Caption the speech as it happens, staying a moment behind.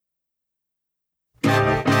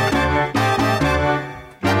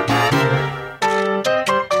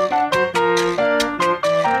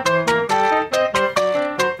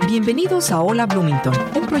Bienvenidos a Hola Bloomington,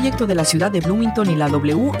 un proyecto de la ciudad de Bloomington y la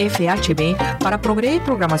WFHB para proveer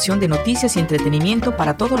programación de noticias y entretenimiento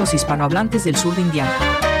para todos los hispanohablantes del sur de Indiana.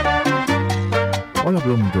 Hola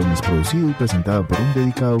Bloomington es producido y presentado por un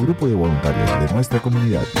dedicado grupo de voluntarios de nuestra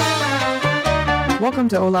comunidad. Welcome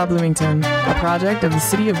to Hola Bloomington, a project of the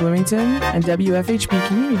City of Bloomington and WFHB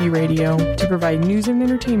Community Radio to provide news and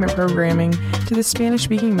entertainment programming to the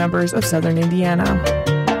Spanish-speaking members of Southern Indiana.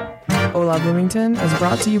 Hola Bloomington is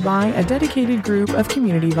brought to you by a dedicated group of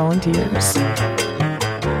community volunteers.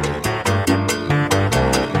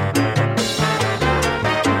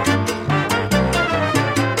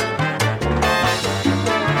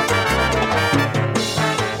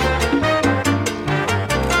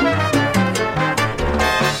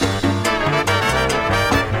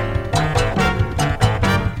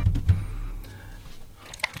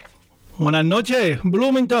 Buenas noches,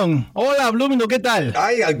 Bloomington. Hola, Bloomington, ¿qué tal?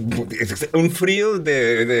 Ay, un frío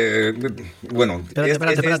bueno.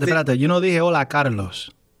 Espérate. Yo no dije hola,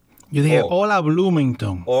 Carlos. Yo dije hola,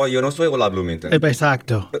 Bloomington. Yo no soy Hola Bloomington.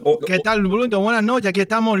 Exacto. ¿Qué tal, Bloomington? Buenas noches. Aquí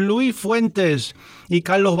estamos Luis Fuentes y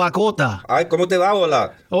Carlos Bacota. Ay, ¿cómo te va,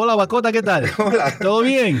 Hola? Hola, Bacota, ¿qué tal? Hola. ¿Todo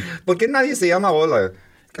bien? ¿Por qué nadie se llama Hola?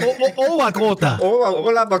 Bacota.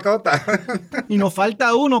 Hola, Bacota. Y nos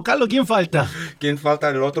falta uno, Carlos. ¿Quién falta? ¿Quién falta?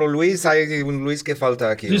 El otro Luis. Hay un Luis que falta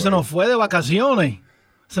aquí. Sí, se nos fue de vacaciones.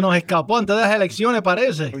 Se nos escapó antes de las elecciones,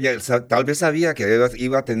 parece. Tal vez sabía que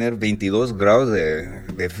iba a tener 22 grados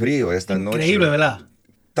de frío esta noche. Increíble, ¿verdad?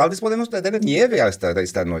 Tal vez podemos tener nieve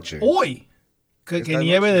esta noche. ¡Uy! ¿Qué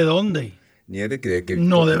nieve de dónde? Nieve que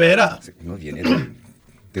no, de veras. No viene.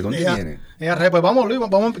 ¿De dónde viene? Pues vamos,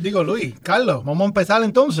 Luis, Carlos, vamos a empezar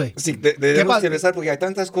entonces. Sí, debemos empezar porque hay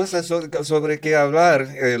tantas cosas sobre qué hablar.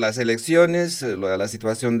 Las elecciones, la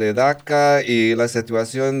situación de DACA y la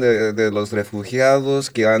situación de los refugiados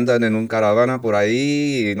que andan en una caravana por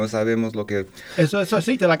ahí y no sabemos lo que... Eso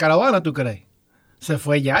existe, la caravana, ¿tú crees? ¿Se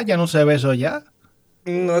fue ya no se ve eso ya?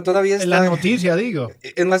 No, todavía está... En las noticias, digo.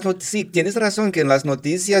 Sí, tienes razón, que en las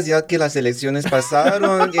noticias, ya que las elecciones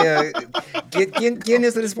pasaron, ¿quién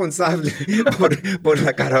es responsable por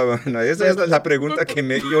la caravana? Esa es la pregunta que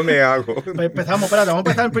yo me hago. Vamos a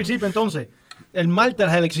empezar al principio entonces. El martes,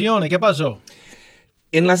 las elecciones, ¿qué pasó?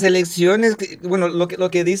 En las elecciones, bueno, lo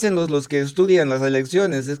que dicen los que estudian las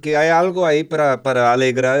elecciones es que hay algo ahí para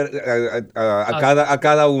alegrar a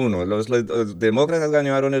cada uno. Los demócratas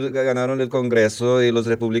ganaron el Congreso y los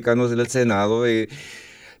republicanos el Senado,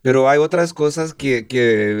 pero hay otras cosas que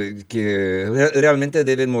realmente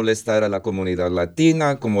deben molestar a la comunidad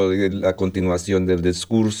latina, como la continuación del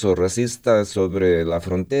discurso racista sobre la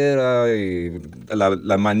frontera y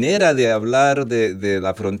la manera de hablar de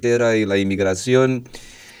la frontera y la inmigración.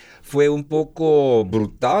 Fue un poco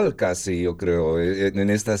brutal casi, yo creo, en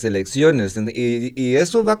estas elecciones. Y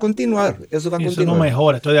eso va a continuar. Eso no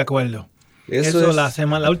mejora, estoy de acuerdo.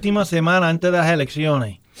 La última semana antes de las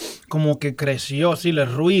elecciones, como que creció así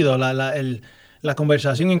el ruido, la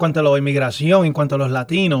conversación en cuanto a la inmigración, en cuanto a los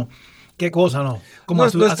latinos. ¿Qué cosa, no? Como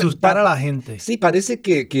asustar a la gente. Sí, parece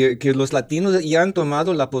que los latinos ya han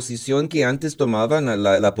tomado la posición que antes tomaban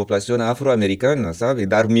la población afroamericana, ¿sabes?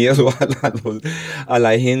 Dar miedo a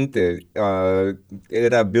la gente.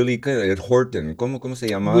 Era Billy Horton, ¿cómo se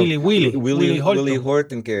llamaba? Willie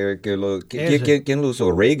Horton, ¿quién lo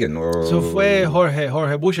usó? ¿Reagan? Eso fue Jorge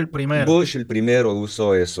Bush el primero. Bush el primero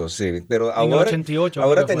usó eso, sí. Pero ahora, 88,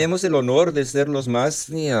 ahora tenemos el honor de ser los más...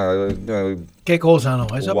 ¿Qué cosa, no?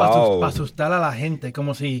 Eso wow. para asustar a la gente,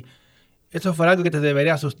 como si eso fuera algo que te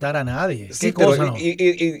debería asustar a nadie. ¿Qué sí, cosa, pero, no?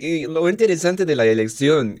 Y lo interesante de la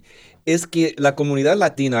elección es que la comunidad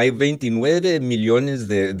latina, hay 29 millones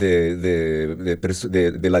de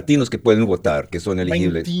latinos que pueden votar, que son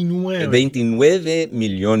elegibles. 29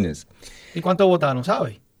 millones. ¿Y cuántos votaron,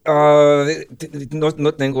 sabes?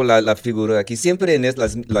 No tengo la figura aquí. Siempre en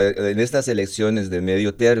estas elecciones de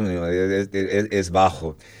medio término es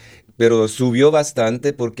bajo. Pero subió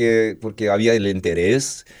bastante porque había el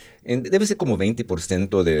interés. Debe ser como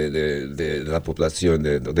 20% de la población,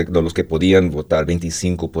 de los que podían votar,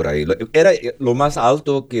 25 por ahí. Era lo más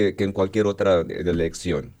alto que en cualquier otra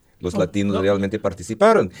elección. Los latinos realmente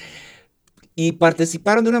participaron. Y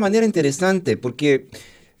participaron de una manera interesante porque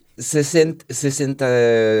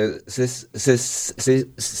 69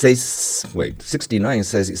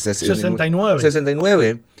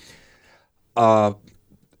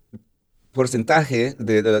 porcentaje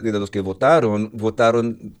de los que votaron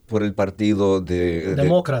por el partido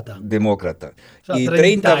demócrata. O sea, y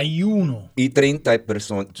 31. Y 30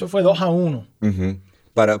 personas. Eso fue 2-1. Uh-huh,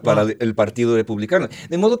 para el partido republicano.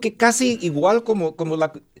 De modo que casi igual como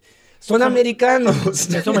Son americanos.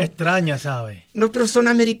 Eso me extraña, ¿sabes? No, pero son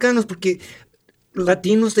americanos porque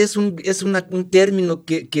latinos es un término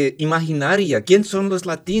que imaginaria. ¿Quién son los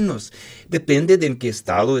latinos? Depende de en qué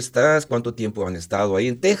estado estás, cuánto tiempo han estado ahí.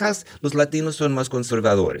 En Texas, los latinos son más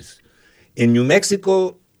conservadores. En New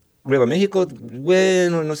Mexico, Nueva México,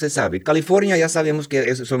 bueno, no se sabe. California ya sabemos que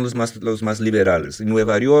esos son los más liberales. En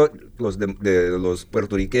Nueva York, los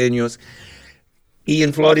puertorriqueños. Y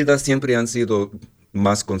en Florida siempre han sido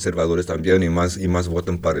más conservadores también y más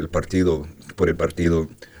votan por el partido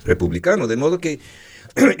republicano. De modo que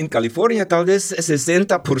en California tal vez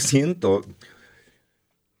 60%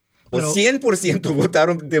 o 100%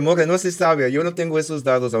 votaron demócrata, no se sabe, yo no tengo esos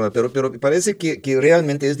datos ahora, pero parece que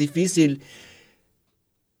realmente es difícil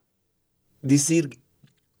decir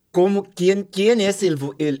quién es el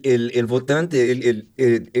votante, el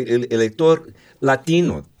elector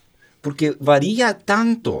latino. Porque varía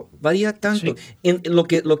tanto. Sí. Lo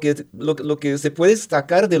que se puede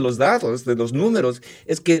destacar de los datos, de los números,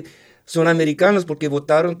 es que son americanos porque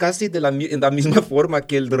votaron casi en la misma forma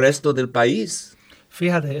que el resto del país.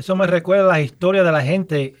 Fíjate, eso me recuerda la historia de la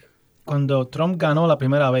gente cuando Trump ganó la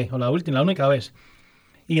primera vez, o la única vez.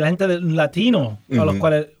 Y la gente latino, a los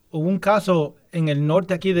cuales hubo un caso en el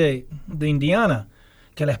norte aquí de Indiana,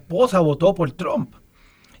 que la esposa votó por Trump.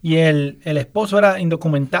 Y el esposo era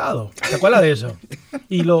indocumentado. ¿Te acuerdas de eso?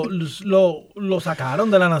 Y lo sacaron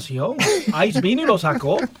de la nación. ICE vino y lo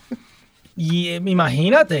sacó. Y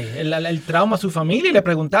imagínate, el trauma a su familia. Y le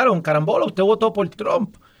preguntaron, carambola, ¿usted votó por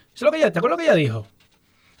Trump? ¿Te acuerdas lo que ella dijo?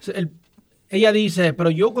 Ella dice, pero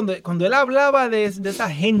yo cuando él hablaba de esa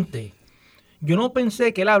gente, yo no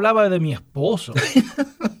pensé que él hablaba de mi esposo.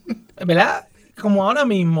 ¿Verdad? Como ahora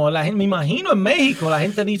mismo, me imagino en México, la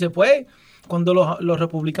gente dice, pues, cuando los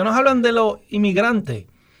republicanos hablan de los inmigrantes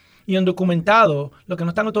y indocumentados, los que no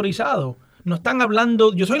están autorizados, no están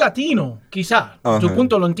hablando, yo soy latino, quizás, su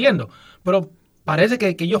punto lo entiendo, pero parece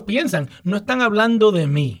que ellos piensan, no están hablando de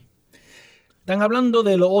mí, están hablando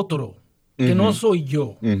de lo otro, que no soy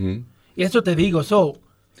yo. Y eso te digo,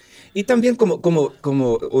 y también como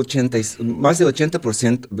más de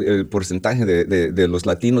 80% el porcentaje de los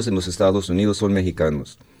latinos en los Estados Unidos son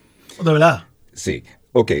mexicanos. ¿De verdad? Sí.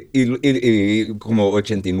 Ok, y como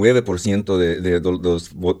 89%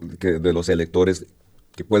 de los electores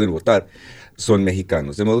que pueden votar son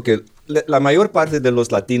mexicanos. De modo que la mayor parte de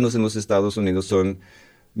los latinos en los Estados Unidos son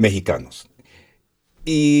mexicanos.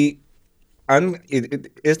 Y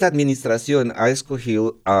esta administración ha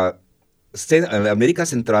escogido a América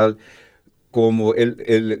Central como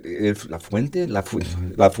la fuente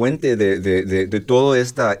de toda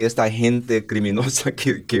esta gente criminosa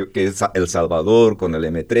que es El Salvador con el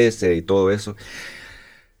M13 y todo eso.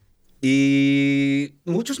 Y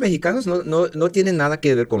muchos mexicanos no tienen nada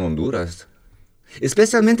que ver con Honduras.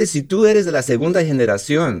 Especialmente si tú eres de la segunda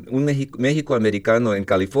generación, un México-americano en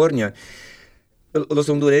California. Los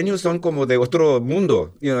hondureños son como de otro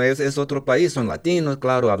mundo, es otro país, son latinos,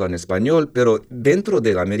 claro, hablan español, pero dentro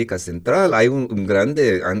de la América Central hay un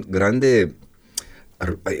grande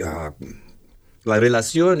la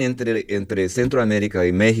relación entre Centroamérica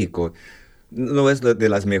y México no es de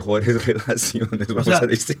las mejores relaciones, vamos a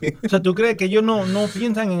decir. O sea, ¿tú crees que ellos no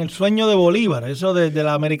piensan en el sueño de Bolívar? Eso de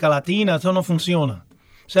la América Latina, eso no funciona.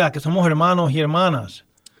 O sea, que somos hermanos y hermanas.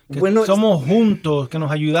 Que somos juntos, que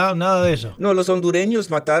nos ayudan, nada de eso. No, los hondureños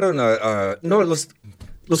mataron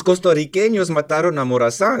los costarriqueños mataron a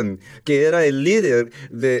Morazán, que era el líder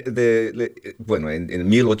en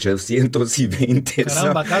 1820.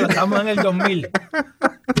 Caramba, estamos en el 2000.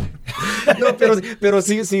 No, pero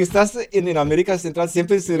si estás en América Central,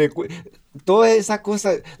 siempre se recuerda. Toda esa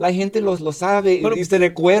cosa, la gente lo sabe y se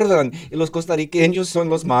recuerdan. Y los costarriqueños son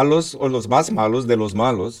los malos o los más malos de los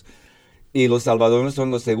malos. Y los salvadoreños son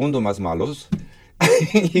los segundos más malos.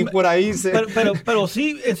 Y por ahí pero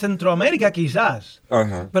sí, en Centroamérica quizás.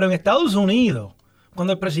 Pero en Estados Unidos,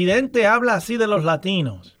 cuando el presidente habla así de los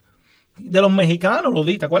latinos, de los mexicanos,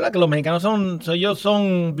 ¿te acuerdas que los mexicanos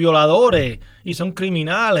son violadores y son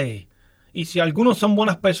criminales? Y si algunos son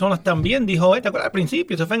buenas personas también, dijo, ¿te acuerdas al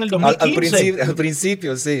principio? Eso fue en el 2015. Al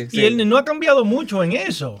principio, sí. Y él no ha cambiado mucho en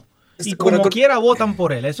eso. Y como quiera votan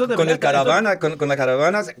por él. Eso con la caravana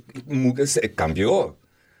se cambió.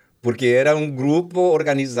 Porque era un grupo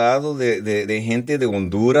organizado de gente de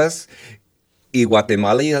Honduras y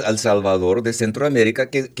Guatemala y El Salvador, de Centroamérica,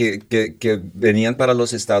 que venían para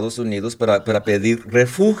los Estados Unidos para pedir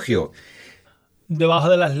refugio. Debajo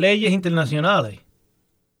de las leyes internacionales.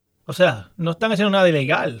 O sea, no están haciendo nada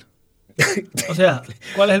ilegal. O sea,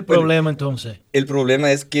 ¿cuál es el problema entonces? El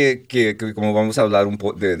problema es que como vamos a hablar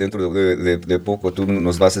dentro de poco, tú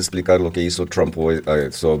nos vas a explicar lo que hizo Trump hoy,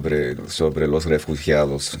 sobre los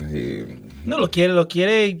refugiados. No,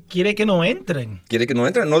 quiere que no entren. Quiere que no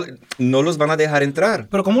entren, no los van a dejar entrar.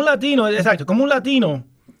 Pero como un latino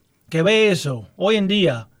que ve eso hoy en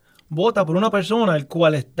día, vota por una persona el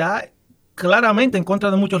cual está claramente en contra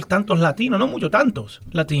de tantos latinos.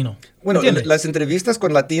 Bueno, las entrevistas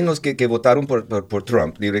con latinos que votaron por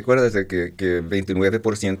Trump, y recuerdas que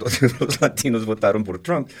 29% de los latinos votaron por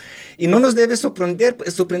Trump, y no nos debe sorprender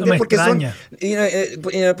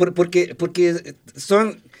porque porque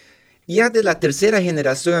son ya de la tercera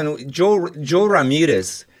generación. Joe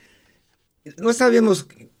Ramírez, no sabemos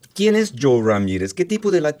quién es Joe Ramírez, qué tipo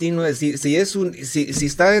de latino es, si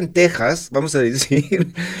está en Texas, vamos a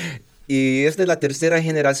decir, y es de la tercera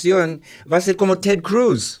generación, va a ser como Ted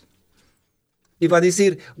Cruz. Y va a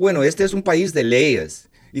decir, bueno, este es un país de leyes.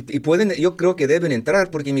 Yo creo que deben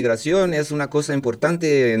entrar porque inmigración es una cosa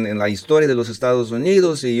importante en la historia de los Estados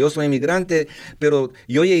Unidos, y yo soy inmigrante, pero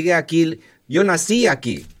yo llegué aquí, yo nací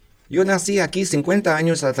aquí 50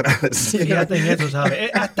 años atrás. Fíjate en eso,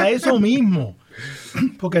 ¿sabes? Hasta eso mismo.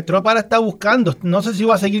 Porque Trump ahora está buscando, no sé si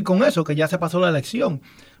va a seguir con eso, que ya se pasó la elección.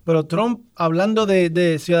 Pero Trump, hablando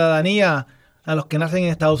de ciudadanía a los que nacen en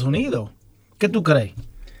Estados Unidos, ¿qué tú crees?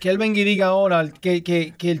 Que él venga y diga ahora,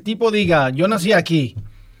 que el tipo diga, yo nací aquí.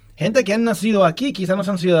 Gente que han nacido aquí quizás no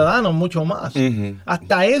sean ciudadanos, mucho más. Uh-huh.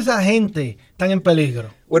 Hasta esa gente está en peligro.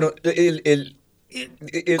 Bueno, el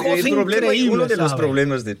problema, uno de los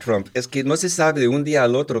problemas de Trump es que no se sabe de un día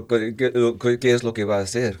al otro qué es lo que va a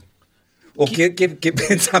hacer. ¿O qué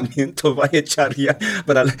pensamiento va a echar ya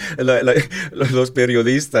para los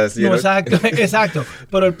periodistas? No, exacto.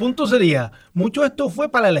 Pero el punto sería, mucho de esto fue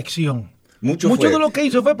para la elección. Mucho de lo que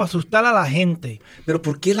hizo fue para asustar a la gente. Pero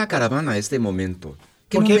 ¿por qué la caravana a este momento?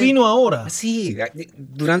 ¿Por qué vino ahora? Sí,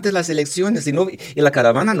 durante las elecciones. Y la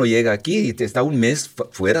caravana no llega aquí, está un mes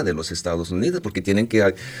fuera de los Estados Unidos porque tienen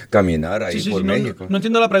que caminar ahí por México. No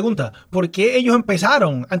entiendo la pregunta. ¿Por qué ellos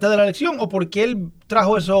empezaron antes de la elección o por qué él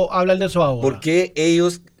trajo eso, a hablar de eso ahora? ¿Por qué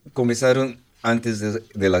ellos comenzaron antes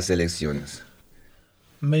de las elecciones?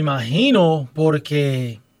 Me imagino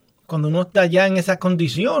porque cuando uno está ya en esas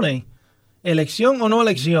condiciones, elección o no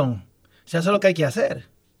elección, se hace lo que hay que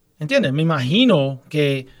hacer. ¿Entiendes? Me imagino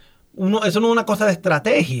que eso no es una cosa de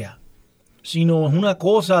estrategia, sino es una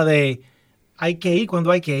cosa de hay que ir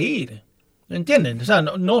cuando hay que ir. ¿Entienden? O sea,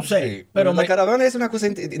 no sé. Sí, pero la caravana es una cosa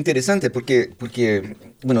interesante porque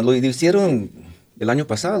bueno, lo hicieron el año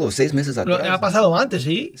pasado, 6 meses atrás. Ha pasado antes,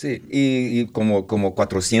 sí. Sí, y como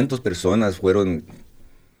 400 personas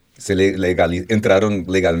entraron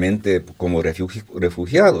legalmente como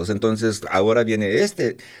refugiados. Entonces, ahora viene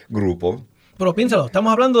este grupo. Pero piénsalo,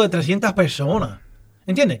 estamos hablando de 300 personas.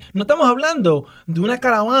 ¿Entiendes? No estamos hablando de una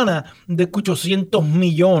caravana de 800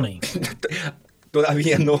 millones.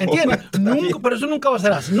 Todavía no. ¿Entiendes? Pero eso nunca va a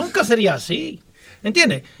ser así. Nunca sería así.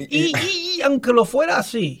 ¿Entiendes? Y aunque lo fuera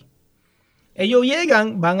así, ellos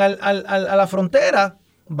llegan, van a la frontera,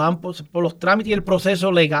 van por los trámites y el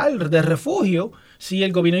proceso legal de refugio. Si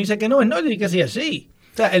el gobierno dice que no, dice que sí es sí.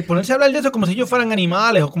 O sea, el ponerse a hablar de eso como si ellos fueran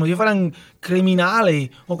animales o como si ellos fueran criminales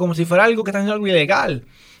o como si fuera algo que está haciendo algo ilegal.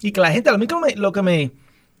 Y que la gente, a mí lo que me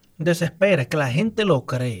desespera es que la gente lo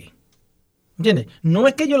cree. ¿Entiendes? No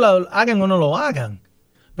es que ellos lo hagan o no lo hagan,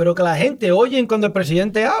 pero que la gente oyen cuando el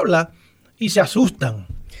presidente habla y se asustan.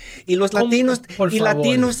 Y los latinos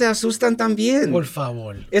se asustan también. Por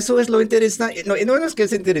favor. Eso es lo interesante. No es que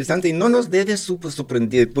es interesante y no nos debe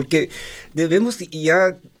sorprender porque debemos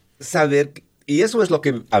ya saber. Y eso es lo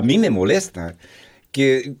que a mí me molesta,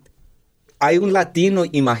 que hay un latino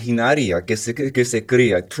imaginario que se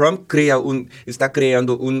crea. Trump está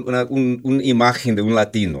creando una imagen de un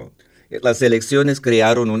latino. Las elecciones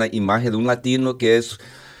crearon una imagen de un latino que es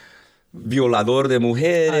violador de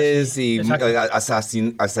mujeres, sí, y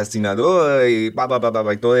asesinador y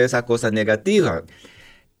toda esa cosa negativa.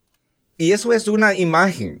 Y eso es una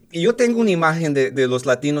imagen. Y yo tengo una imagen de los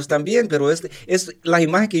latinos también, pero es la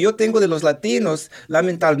imagen que yo tengo de los latinos,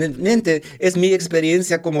 lamentablemente, es mi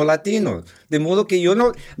experiencia como latino. De modo que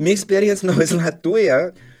mi experiencia no es la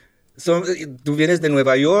tuya. Tú vienes de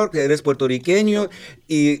Nueva York, eres puertorriqueño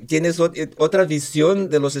y tienes otra visión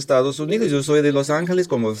de los Estados Unidos. Yo soy de Los Ángeles,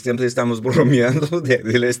 como siempre estamos bromeando,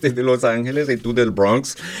 del este de Los Ángeles y tú del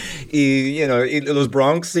Bronx. Y los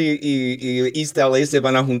Bronx y East LA se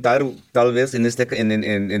van a juntar tal vez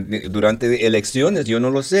durante elecciones, yo no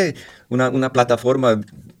lo sé. Una plataforma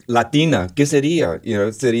latina, ¿qué sería?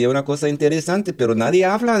 Sería una cosa interesante, pero nadie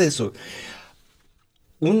habla de eso.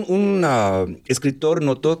 un escritor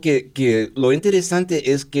notó que lo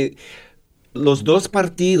interesante es que los dos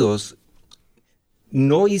partidos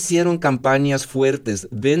no hicieron campañas fuertes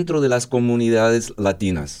dentro de las comunidades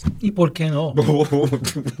latinas. ¿Y por qué no?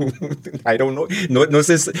 I don't know. No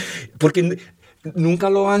sé, porque nunca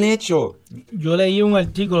lo han hecho. Yo leí un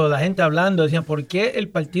artículo de la gente hablando, decían, ¿por qué el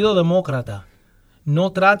Partido Demócrata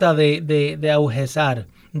no trata de ahuezar,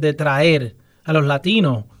 de traer a los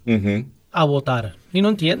latinos a votar? Y no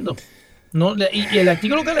entiendo. No, y el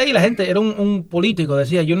artículo que leí, la gente, era un político,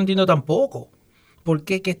 decía, yo no entiendo tampoco. ¿Por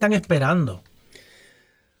qué? ¿Qué están esperando?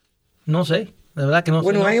 No sé, de verdad que no sé.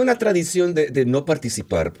 Bueno, hay una tradición de no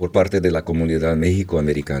participar por parte de la comunidad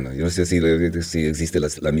mexicoamericana. Yo no sé si existe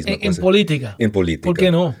la misma cosa. ¿En política? En política. ¿Por qué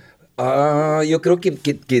no? Yo creo que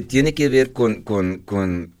tiene que ver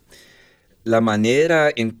con la manera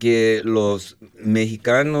en que los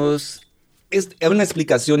mexicanos... Es una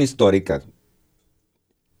explicación histórica.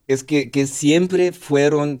 Es que siempre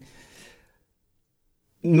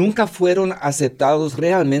nunca fueron aceptados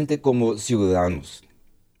realmente como ciudadanos.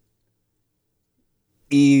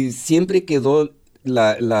 Y siempre quedó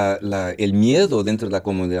el miedo dentro de la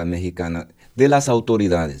comunidad mexicana de las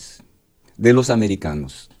autoridades, de los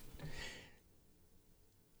americanos.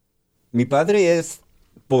 Mi padre es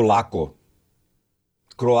polaco,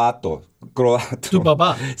 croato. ¿Tu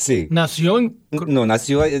papá? Sí. ¿Nació en...? No,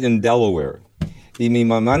 nació en Delaware. Y mi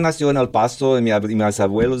mamá nació en El Paso y mis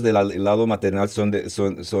abuelos del lado maternal son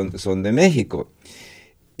de México.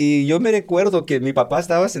 Y yo me recuerdo que mi papá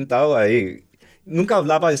estaba sentado ahí. Nunca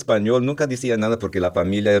hablaba español, nunca decía nada porque la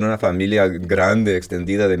familia era una familia grande,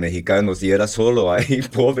 extendida de mexicanos y era solo ahí,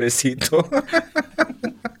 pobrecito.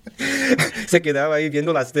 Se quedaba ahí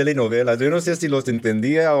viendo las telenovelas. Yo no sé si los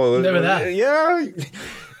entendía o... ¿De verdad?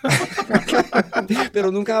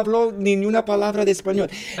 Pero nunca habló ni una palabra de español.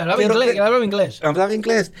 Hablaba inglés. Hablaba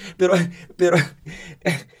inglés, pero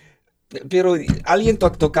alguien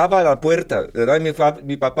tocaba la puerta, ¿verdad?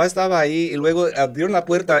 Mi papá estaba ahí y luego abrieron la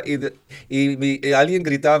puerta y alguien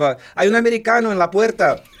gritaba, hay un americano en la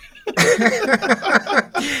puerta.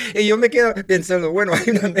 Y yo me quedo pensando, bueno, hay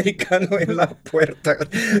un americano en la puerta.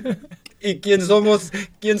 ¿Y quién somos?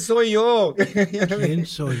 ¿Quién soy yo? ¿Quién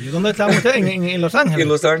soy yo? ¿Dónde estamos ustedes? ¿En Los Ángeles? En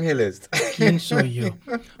Los Ángeles. ¿Quién soy yo?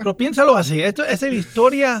 Pero piénsalo así, esa es la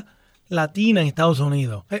historia latina en Estados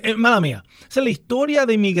Unidos. Mala mía, esa es la historia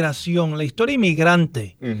de inmigración, la historia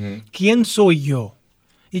inmigrante. ¿Quién soy yo?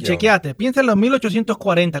 Y chequeate, piensa en los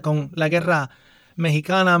 1840 con la guerra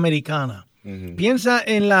mexicana-americana. Piensa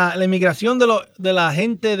en la inmigración de la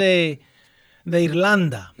gente de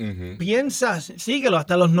Irlanda. Piensa, síguelo,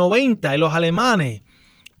 hasta los 90 y los alemanes.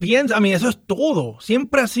 Piensa, eso es todo.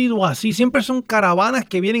 Siempre ha sido así. Siempre son caravanas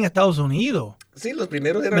que vienen a Estados Unidos. Sí, los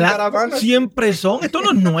primeros eran caravanas. Siempre son. Esto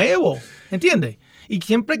no es nuevo. ¿Entiendes? Y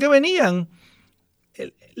siempre que venían,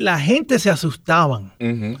 la gente se asustaban.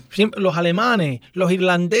 Siempre, los alemanes, los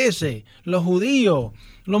irlandeses, los judíos,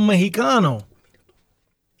 los mexicanos.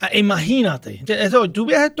 Imagínate. Eso, tú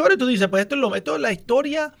ves historia y tú dices, pues esto es la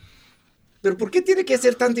historia. Pero ¿por qué tiene que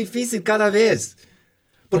ser tan difícil cada vez?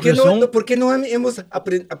 ¿Por qué no hemos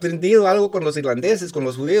aprendido algo con los irlandeses, con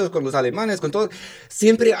los judíos, con los alemanes, con todo?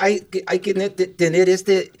 Siempre hay que tener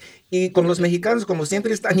y con los mexicanos, como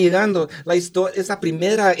siempre están llegando, esa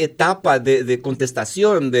primera etapa de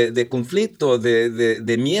contestación, de conflicto,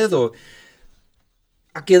 de miedo,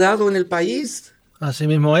 ha quedado en el país. Así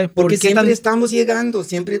mismo es. Porque siempre estamos llegando,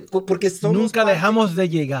 porque somos... Nunca dejamos de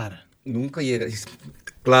llegar. Nunca llega.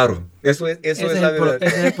 Claro, eso es la verdad.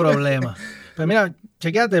 Ese es el problema. Pues mira,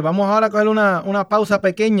 chequéate, vamos ahora a coger una pausa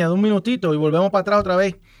pequeña de un minutito y volvemos para atrás otra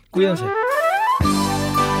vez. Cuídense.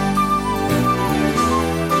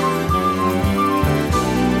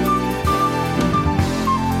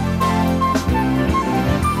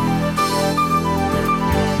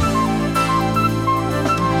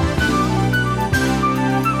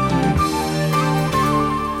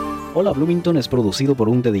 Hola Bloomington es producido por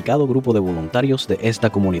un dedicado grupo de voluntarios de esta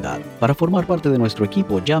comunidad. Para formar parte de nuestro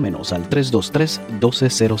equipo, llámenos al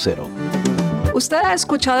 323-1200. Usted ha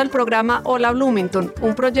escuchado el programa Hola Bloomington,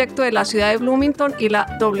 un proyecto de la ciudad de Bloomington y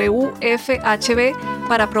la WFHB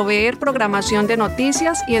para proveer programación de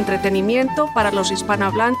noticias y entretenimiento para los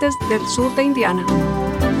hispanohablantes del sur de Indiana.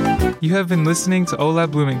 You have been listening to Hola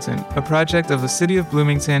Bloomington, a project of the City of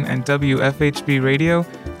Bloomington and WFHB Radio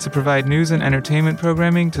to provide news and entertainment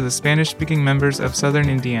programming to the Spanish-speaking members of Southern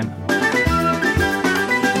Indiana.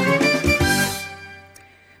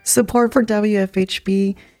 Support for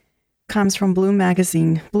WFHB comes from Bloom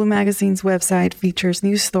Magazine. Bloom Magazine's website features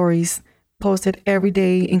news stories posted every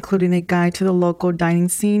day, including a guide to the local dining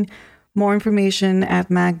scene. More information at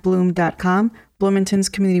magbloom.com. Bloomington's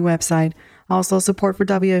community website. Also, support for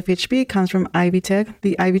WFHB comes from Ivy Tech,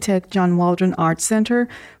 the Ivy Tech John Waldron Arts Center,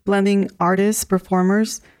 blending artists,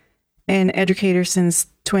 performers, and educators since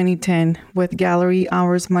 2010, with gallery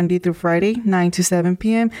hours Monday through Friday, 9 to 7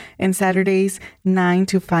 p.m., and Saturdays, 9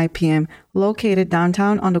 to 5 p.m., located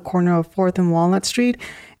downtown on the corner of 4th and Walnut Street,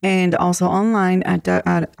 and also online at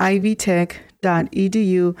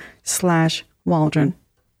ivytech.edu/Waldron.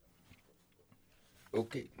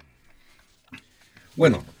 Ok.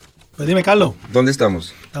 Bueno. Pues dime, Carlos. ¿Dónde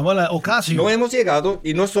estamos? Estamos en la Ocasio. No hemos llegado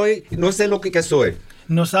y no sé lo que soy.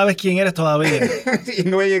 No sabes quién eres todavía. Y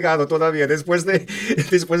no he llegado todavía, después de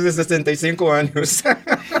 65 años.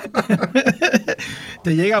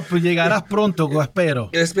 Llegarás pronto, espero.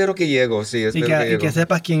 Espero que llego, sí. Y que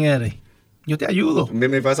sepas quién eres. Yo te ayudo. ¿Me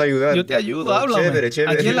vas a ayudar? Yo te ayudo, háblame.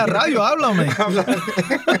 Chévere. Aquí en la radio, háblame.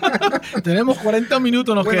 Tenemos 40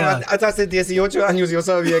 minutos, nos quedan. Hasta hace 18 años yo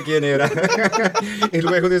sabía quién era. Y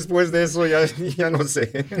luego después de eso ya no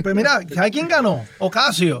sé. Pues mira, ¿sabes quién ganó?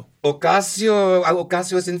 Ocasio. Ocasio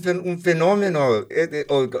es un fenómeno.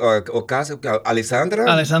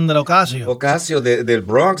 Alessandra Ocasio. Ocasio del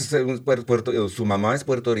Bronx. Su mamá es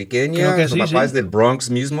puertorriqueña. Su papá es del Bronx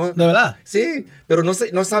mismo. ¿De verdad? Sí, pero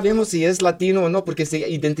no sabemos si es latino o no, porque se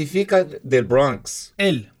identifica del Bronx.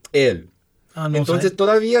 Él. Entonces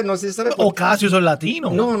todavía no se sabe. Ocasio es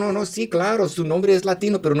latino. No, sí, claro, su nombre es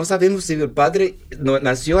latino, pero no sabemos si el padre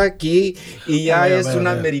nació aquí y ya es un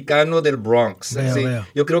americano del Bronx. Veo.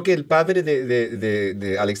 Yo creo que el padre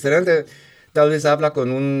de Alexander tal vez habla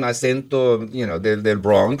con un acento del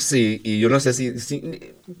Bronx y yo no sé si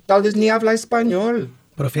tal vez ni habla español.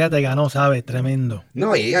 Pero fíjate, ganó, ¿sabes? Tremendo.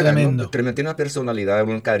 No, ella tremendo. Ganó, tiene una personalidad,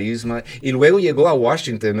 un carisma. Y luego llegó a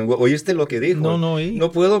Washington. ¿Oíste lo que dijo? No oí.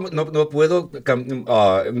 No puedo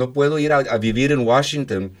ir a vivir en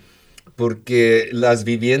Washington porque las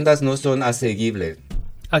viviendas no son asequibles.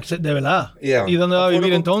 ¿De verdad? Yeah. ¿Y dónde va a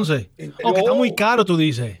vivir entonces? Que está muy caro, tú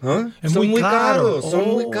dices. Son muy caros. Son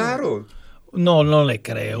muy caros. No le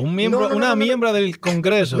creo. Una miembro del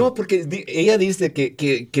Congreso. No, porque ella dice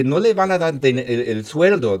que no le van a dar el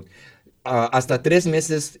sueldo hasta 3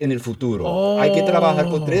 meses en el futuro. Hay que trabajar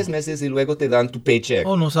por 3 meses y luego te dan tu paycheck.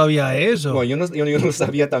 No sabía eso. No, yo no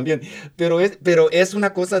sabía también. Pero es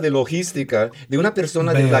una cosa de logística de una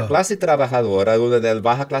persona de la clase trabajadora o de la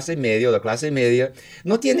baja clase media o la clase media.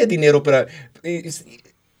 No tiene dinero para...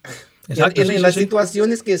 Exacto, en las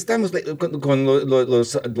situaciones que estamos con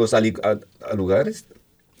los lugares.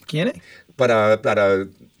 ¿Quiénes? Para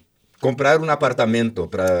comprar un apartamento,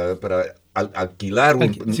 para alquilar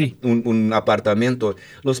un apartamento.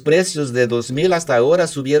 Los precios de 2000 hasta ahora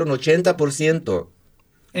subieron 80%.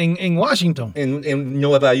 En Washington. En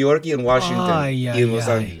Nueva York y en Washington y en Los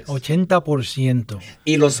Ángeles. 80%.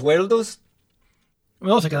 ¿Y los sueldos?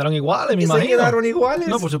 No, se quedaron iguales, me imagino. ¿Se quedaron iguales?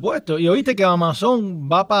 No, por supuesto. Y oíste que Amazon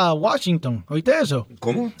va para Washington. ¿Oíste eso?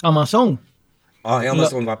 ¿Cómo? Amazon.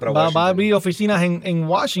 Amazon va para Washington. Va a abrir oficinas en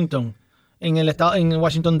Washington, en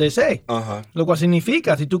Washington, D.C. Ajá. Lo cual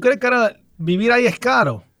significa, si tú crees que ahora vivir ahí es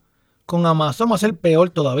caro, con Amazon va a ser peor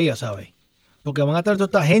todavía, ¿sabes? Porque van a traer toda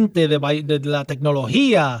esta gente de la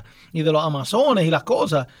tecnología y de los Amazones y las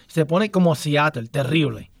cosas. Se pone como Seattle,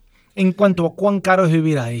 terrible. En cuanto a cuán caro es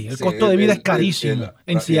vivir ahí. El costo de vida es carísimo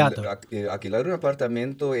en Seattle. Alquilar un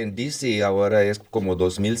apartamento en D.C. ahora es como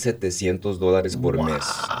 $2,700 por mes.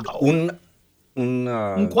 ¿Un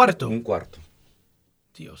cuarto? Un cuarto.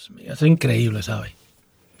 Dios mío, eso es increíble, ¿sabes?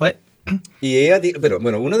 Pues... Y ella, pero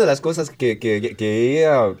bueno, una de las cosas que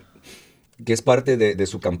ella, que es parte de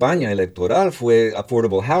su campaña electoral, fue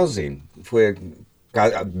affordable housing, fue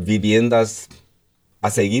viviendas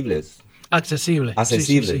asequibles. Accesibles.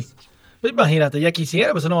 Sí. Pues imagínate, ya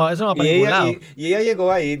quisiera, pues eso no va para ningún lado. Y ella llegó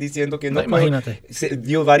ahí diciendo que no. Imagínate.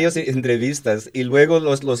 Dio varias entrevistas y luego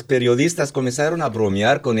los periodistas comenzaron a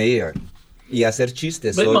bromear con ella y a hacer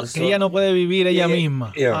chistes. Que ella no puede vivir ella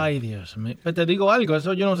misma. Ay, Dios mío. Pues te digo algo,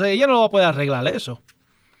 eso yo no sé. Ella no va a poder arreglar eso.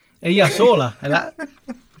 Ella sola, ¿verdad?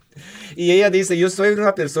 Y ella dice, yo soy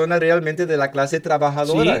una persona realmente de la clase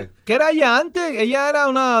trabajadora. Sí. ¿Qué era ella antes? Ella era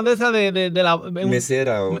una de esas de la...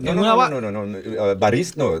 mesera. No.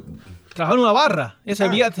 Barista, no. Trabajaba en una barra.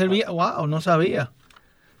 Servía. Wow, no sabía.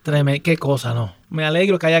 Qué cosa, ¿no? Me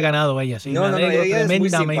alegro que haya ganado ella. Sí, me alegro ella tremendamente. Es muy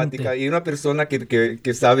simpática y una persona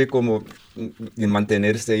que sabe cómo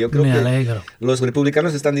mantenerse. Yo creo me que alegro. Los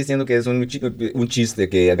republicanos están diciendo que es un chiste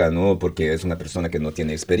que ella ganó porque es una persona que no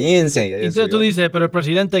tiene experiencia. Y entonces tú dices, ¿pero el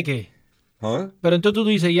presidente qué? ¿Ah? Pero entonces tú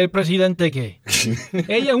dices, ¿y el presidente qué?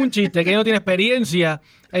 Ella es un chiste, que ella no tiene experiencia,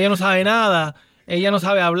 ella no sabe nada, ella no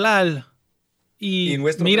sabe hablar. Y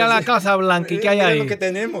mira la Casa Blanca, ¿y qué hay ahí? Lo que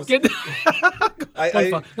tenemos.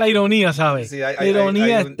 La ironía, ¿sabes? Sí, la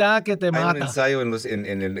ironía está que te mata. Hay un ensayo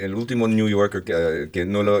en el último New Yorker que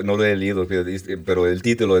no lo he leído, pero el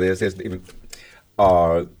título de ese es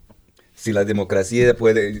si la democracia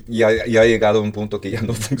ya ha llegado a un punto que ya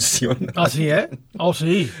no funciona. Así es. Oh,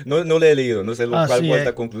 sí. No lo he leído, no sé cuál es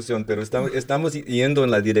la conclusión, pero estamos yendo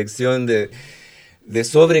en la dirección de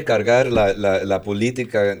sobrecargar la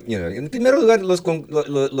política. En primer lugar,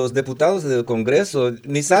 los diputados del Congreso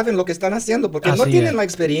ni saben lo que están haciendo porque no tienen la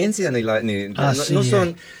experiencia no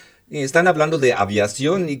son. Están hablando de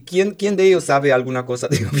aviación y ¿quién de ellos sabe alguna cosa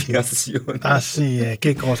de aviación? Así es,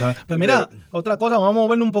 qué cosa. Pues mira, otra cosa, vamos a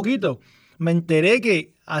movernos un poquito. Me enteré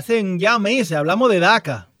que hace ya meses hablamos de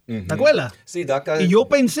DACA. ¿Te acuerdas? Sí, DACA. Y yo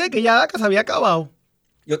pensé que ya DACA se había acabado.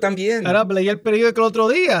 Yo también. Ahora leí el periódico el otro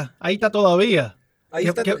día. Ahí está todavía.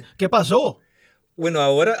 ¿Qué pasó? Bueno,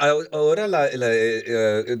 ahora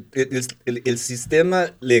el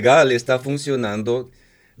sistema legal está funcionando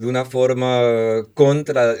de una forma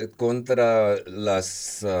contra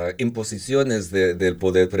las imposiciones del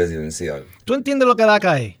poder presidencial. ¿Tú entiendes lo que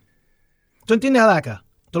DACA es? ¿Tú entiendes a DACA?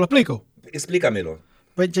 ¿Te lo explico? Explícamelo.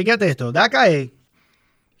 Pues chequéate esto. DACA es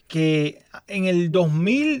que en el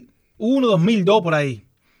 2001, 2002, por ahí,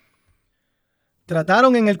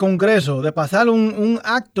 trataron en el Congreso de pasar un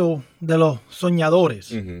acto de los soñadores.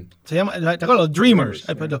 Se llama, ¿te acuerdas? Los Dreamers.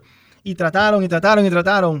 Y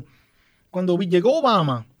trataron. Cuando llegó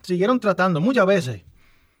Obama, siguieron tratando muchas veces.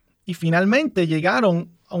 Y finalmente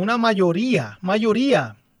llegaron a una mayoría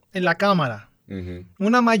en la Cámara.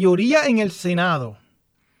 Una mayoría en el Senado.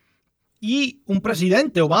 Y un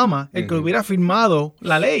presidente, Obama, el que hubiera firmado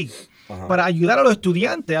la ley para ayudar a los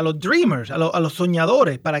estudiantes, a los Dreamers, a los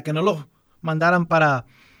soñadores, para que no los mandaran para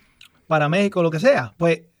México o lo que sea.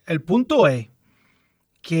 Pues el punto es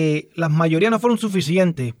que las mayorías no fueron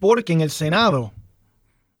suficientes porque en el Senado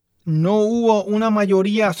no hubo una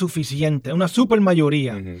mayoría suficiente, una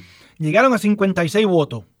supermayoría. Llegaron a 56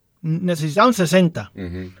 votos. Necesitaban 60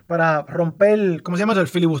 para romper, ¿cómo se llama eso? El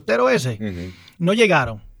filibustero ese. No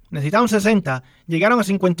llegaron. Necesitaban 60, llegaron a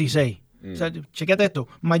 56. O sea, chequéate esto.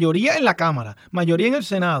 Mayoría en la Cámara, mayoría en el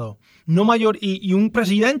Senado, y un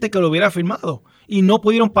presidente que lo hubiera firmado. Y no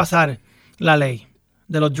pudieron pasar la ley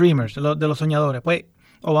de los Dreamers, de los soñadores. Pues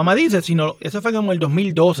Obama dice, eso fue como el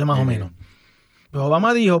 2012 más o menos. Pues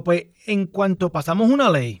Obama dijo, pues en cuanto pasamos una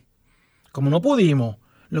ley, como no pudimos,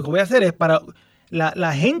 lo que voy a hacer es para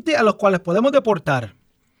la gente a los cuales podemos deportar,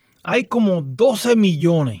 hay como 12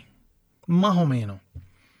 millones, más o menos.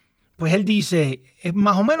 Pues él dice,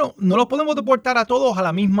 más o menos, no los podemos deportar a todos a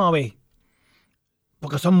la misma vez,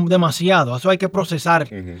 porque son demasiados. Eso hay que procesar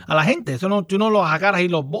a la gente. Eso no, tú no los agarras y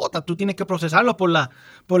los botas, tú tienes que procesarlos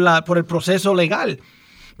por el proceso legal.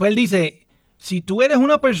 Pues él dice, si tú eres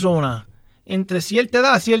una persona entre cierta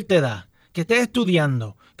edad, que estés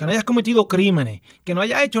estudiando, que no hayas cometido crímenes, que no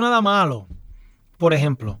hayas hecho nada malo, por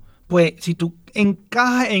ejemplo, pues si tú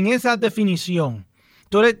encajas en esa definición,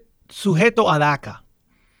 tú eres sujeto a DACA,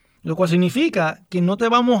 lo cual significa que no te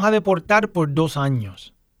vamos a deportar por 2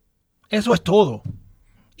 años. Eso es todo.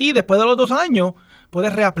 Y después de los 2 años,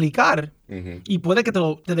 puedes reaplicar y puede que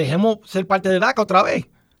te dejemos ser parte de DACA otra vez.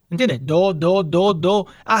 ¿Entiendes? 2,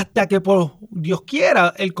 hasta que por Dios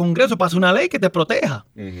quiera el Congreso pase una ley que te proteja.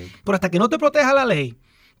 Pero hasta que no te proteja la ley,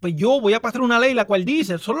 pues yo voy a pasar una ley la cual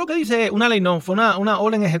dice, solo lo que dice una ley, no, fue una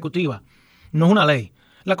orden ejecutiva, no es una ley,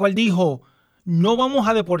 la cual dijo, no vamos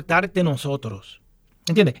a deportarte nosotros.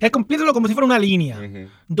 ¿Entiendes? Piénsalo como si fuera una línea.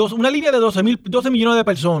 Una línea de 12 millones de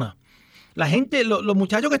personas. La gente, los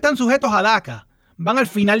muchachos que están sujetos a DACA van al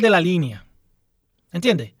final de la línea.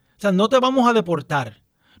 ¿Entiendes? O sea, no te vamos a deportar.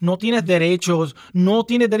 No tienes derechos, no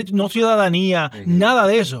ciudadanía, nada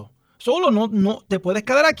de eso. Solo no te puedes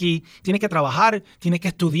quedar aquí, tienes que trabajar, tienes que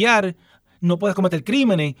estudiar, no puedes cometer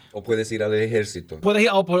crímenes. O puedes ir al ejército. Puedes ir,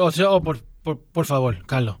 por favor,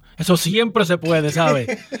 Carlos. Eso siempre se puede, ¿sabes?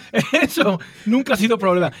 Eso nunca ha sido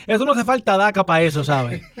problema. Eso no hace falta DACA para eso,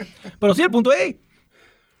 ¿sabes? Pero sí, el punto es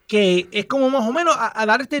que es como más o menos a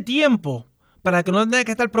darte tiempo para que no tengas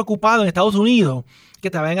que estar preocupado en Estados Unidos que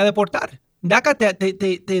te vayan a deportar. DACA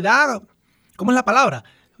te da, ¿cómo es la palabra?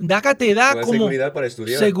 DACA te da como seguridad para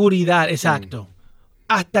estudiar. Seguridad, exacto.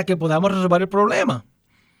 Hasta que podamos resolver el problema.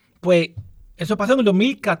 Pues eso pasó en el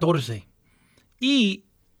 2014. Y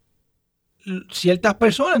ciertas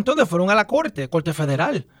personas entonces fueron a la Corte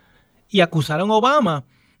Federal, y acusaron a Obama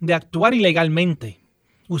de actuar ilegalmente,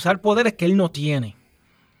 usar poderes que él no tiene.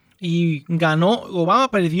 Y Obama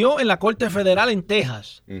perdió en la Corte Federal en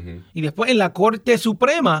Texas. Y después en la Corte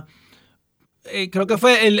Suprema, creo que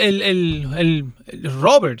fue el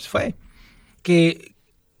Roberts, fue, que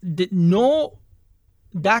no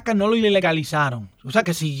DACA no lo ilegalizaron. O sea,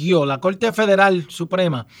 que siguió. La Corte Federal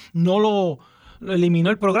Suprema no lo eliminó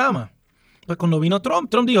el programa. Pues cuando vino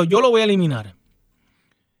Trump dijo, yo lo voy a eliminar.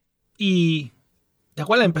 Y, ¿te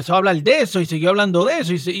acuerdas? Empezó a hablar de eso y siguió hablando de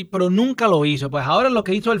eso, pero nunca lo hizo. Pues ahora lo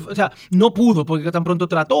que hizo, o sea, no pudo porque tan pronto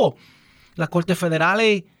trató. Las Cortes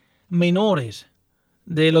Federales menores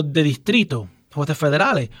de los de distrito, Cortes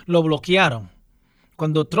Federales, lo bloquearon.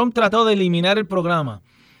 Cuando Trump trató de eliminar el programa.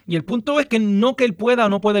 Y el punto es que no que él pueda o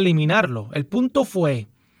no puede eliminarlo. El punto fue,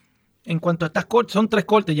 en cuanto a estas cortes, son 3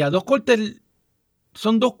 cortes ya,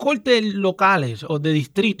 son 2 cortes locales o de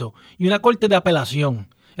distrito y una corte de apelación.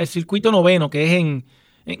 El circuito noveno, que es en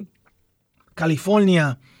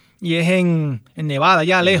California y es en Nevada,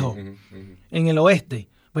 ya lejos, en el oeste.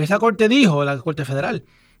 Pues esa corte dijo, la Corte Federal,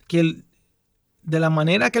 que de la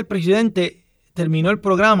manera que el presidente terminó el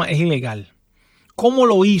programa es ilegal. ¿Cómo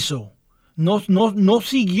lo hizo? No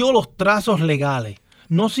siguió los trazos legales.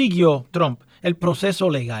 No siguió Trump el proceso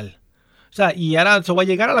legal. O sea, y ahora eso va a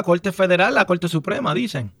llegar a la Corte Federal, la Corte Suprema,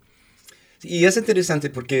 dicen. Y es interesante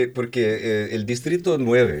porque el Distrito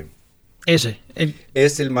 9 es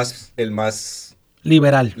el más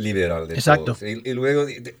liberal de exacto. todos. Y luego,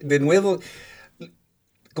 de nuevo,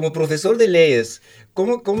 como profesor de leyes,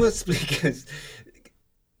 ¿cómo explicas?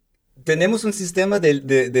 ¿Tenemos un sistema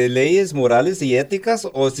de leyes morales y éticas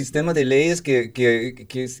o sistema de leyes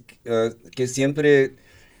que siempre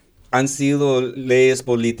han sido leyes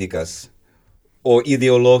políticas o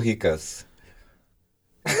ideológicas?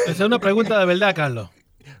 Esa es una pregunta de verdad, Carlos.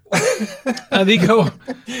 Digo,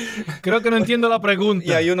 creo que no entiendo la pregunta.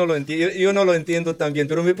 Ya, yo no lo entiendo también,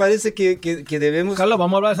 pero me parece que debemos... Carlos,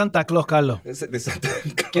 vamos a hablar de Santa Claus, Carlos. De Santa...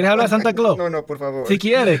 ¿Quieres hablar de Santa Claus? No, por favor. Si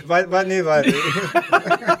quieres. Va a nevar.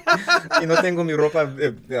 Y no tengo mi ropa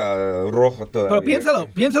roja todavía. Pero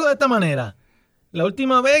piénsalo de esta manera. La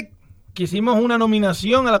última vez que hicimos una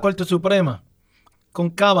nominación a la Corte Suprema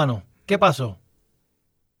con Kavanaugh, ¿qué pasó?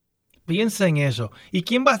 Piensa en eso. ¿Y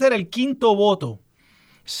quién va a ser el 5º voto?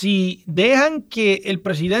 Si dejan que el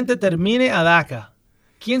presidente termine a DACA,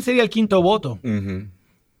 ¿quién sería el 5º voto? Uh-huh.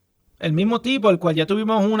 El mismo tipo, el cual ya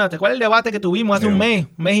tuvimos ¿te acuerdas el debate que tuvimos hace un mes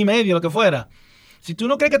y medio, lo que fuera? Si tú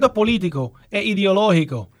no crees que esto es político, es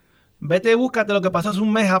ideológico, vete y búscate lo que pasó hace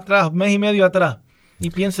un mes y medio atrás, y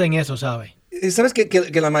piensa en eso, ¿sabes? ¿Sabes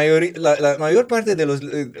que la mayor parte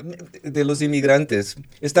de los inmigrantes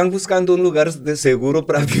están buscando un lugar seguro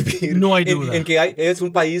para vivir? No hay duda. En que es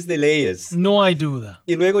un país de leyes. No hay duda.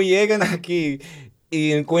 Y luego llegan aquí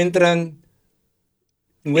y encuentran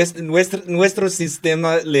nuestro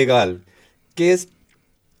sistema legal, que es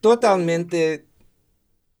totalmente...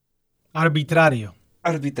 Arbitrario.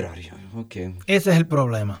 Ok. Ese es el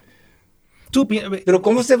problema. Pero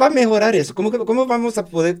 ¿cómo se va a mejorar eso? ¿Cómo vamos a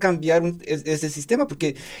poder cambiar ese sistema?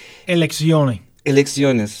 Porque... Elecciones.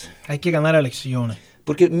 Hay que ganar elecciones.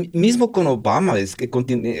 Porque mismo con Obama es que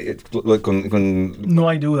No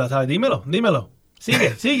hay duda, ¿sabes? Dímelo.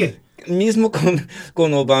 Sigue. Mismo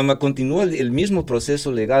con Obama continúa el mismo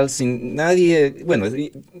proceso legal sin nadie,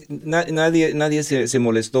 nadie se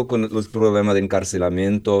molestó con los problemas de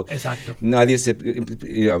encarcelamiento. Exacto. Nadie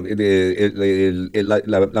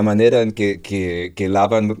la manera en que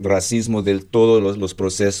lavan racismo de todos los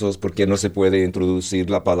procesos, porque no se puede introducir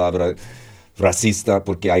la palabra racista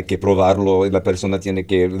porque hay que probarlo, y la persona tiene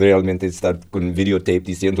que realmente estar con videotape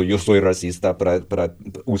diciendo yo soy racista para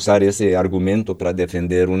usar ese argumento para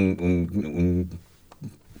defender una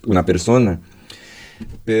persona.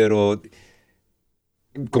 Pero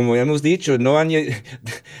como hemos dicho, no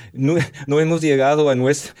hemos llegado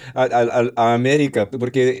a América,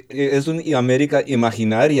 porque es una América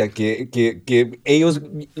imaginaria que ellos,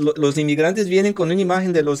 los inmigrantes vienen con una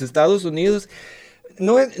imagen de los Estados Unidos.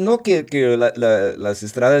 No que las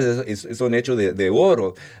estradas son hechos de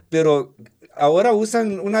oro, pero ahora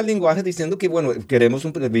usan un lenguaje diciendo que, queremos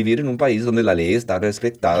vivir en un país donde la ley está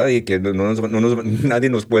respetada y que nadie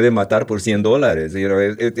nos puede matar por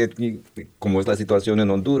 $100, como es la situación en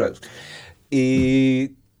Honduras.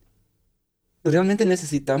 Y realmente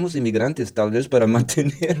necesitamos inmigrantes, tal vez, para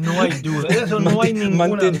mantener... No hay duda, eso no hay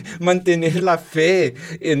ninguna... Mantener la fe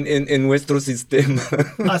en nuestro sistema.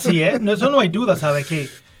 Así es, eso no hay duda, ¿sabes? Que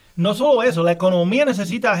no solo eso, la economía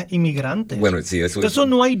necesita inmigrantes. Bueno, sí, eso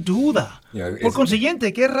no hay duda. Por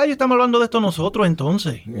consiguiente, ¿qué rayos estamos hablando de esto nosotros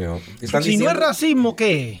entonces? Si no es racismo,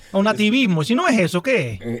 ¿qué es? O nativismo. Si no es eso,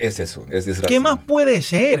 ¿qué es? Es eso, es racismo. ¿Qué más puede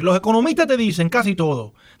ser? Los economistas te dicen casi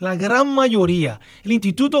todo. La gran mayoría. El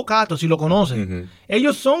Instituto Cato, si lo conocen,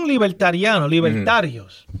 ellos son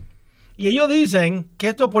libertarios. Y ellos dicen que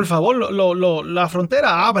esto, por favor, la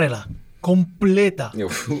frontera, ábrela. completa. Y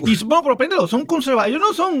bueno, pero apréndelo, son conservadores. Ellos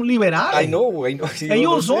no son liberales. I know. Sí,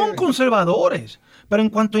 ellos son conservadores. Pero en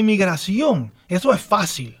cuanto a inmigración, eso es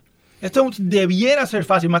fácil. Esto debiera ser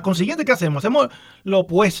fácil. Más consiguiente, ¿qué hacemos? Hacemos lo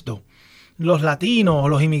opuesto. Los latinos,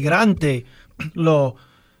 los inmigrantes, los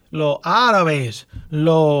árabes,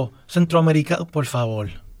 los centroamericanos, por favor.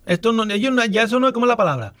 Esto no, ellos ya eso no es como la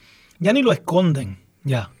palabra. Ya ni lo esconden,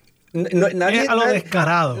 ya. Nadie, es a lo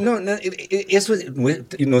descarado. Eso es,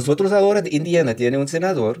 nosotros ahora, Indiana tiene un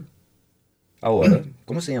senador. Ahora,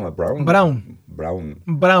 ¿cómo se llama? Brown.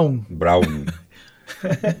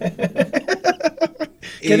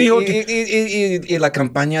 ¿Qué dijo? Y la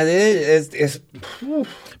campaña de él es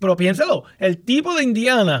Pero piénsalo, el tipo de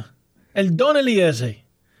Indiana, el Donnelly ese,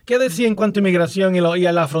 ¿qué decía en cuanto a inmigración y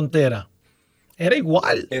a la frontera? Era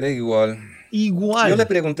igual. Yo le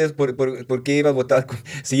pregunté por qué iba a votar,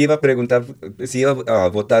 si iba a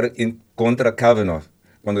votar contra Kavanaugh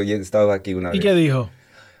cuando ya estaba aquí una vez. ¿Y qué dijo?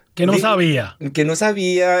 Que no sabía. Que no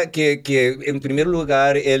sabía que en primer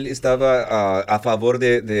lugar él estaba a favor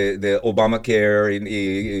de Obamacare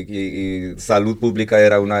y salud pública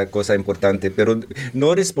era una cosa importante, pero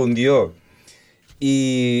no respondió.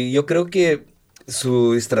 Y yo creo que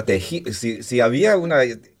su estrategia, si había una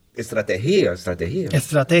estrategia.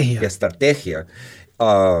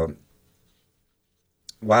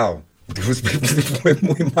 Wow. Fue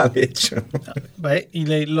muy mal hecho.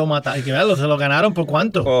 Y lo mataron. Hay que verlo, se lo ganaron por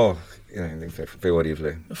cuánto. Fue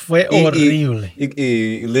horrible. Fue horrible.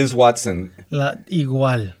 Y Liz Watson.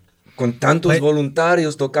 Igual. Con tantos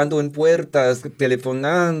voluntarios tocando en puertas,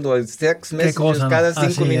 telefonando, text messages cada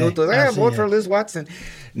 5 minutos. Vote for Liz Watson.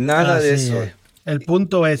 Nada de eso. El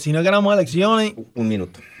punto es, si no ganamos elecciones... Un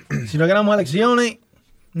minuto. Si no ganamos elecciones,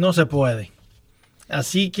 no se puede.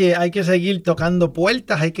 Así que hay que seguir tocando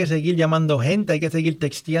puertas, hay que seguir llamando gente, hay que seguir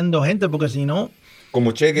texteando gente, porque si no...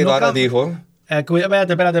 Como Che Guevara dijo...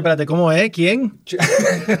 Espérate, ¿cómo es? ¿Quién?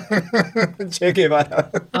 Che Guevara.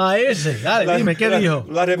 Ese. Dale, dime, ¿qué dijo?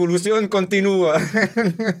 La revolución continúa.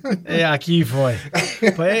 Aquí fue.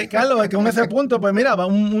 Pues, Carlos, con ese punto, pues mira,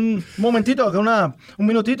 un momentito, un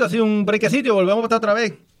minutito, así, un brequecito, y volvemos a estar otra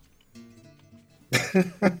vez.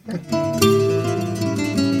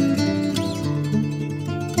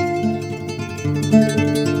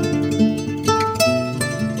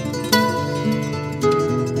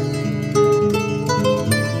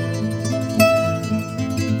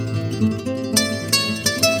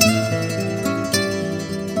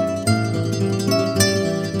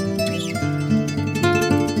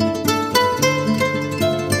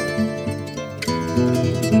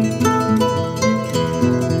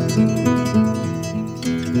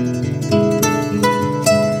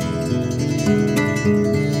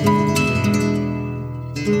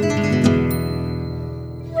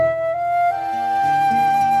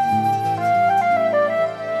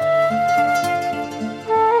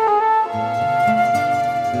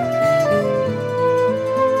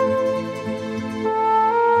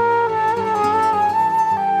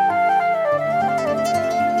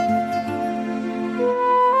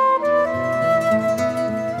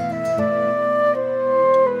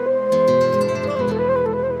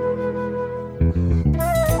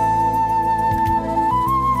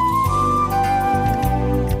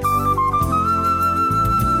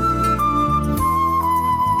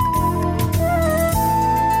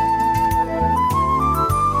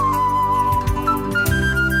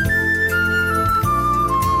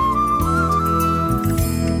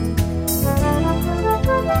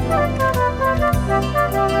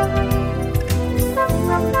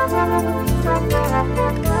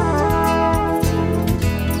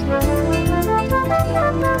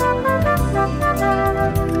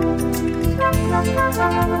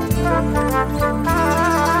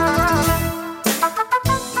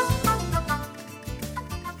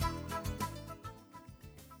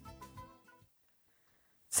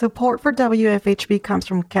 Support for WFHB comes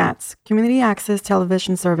from CATS, Community Access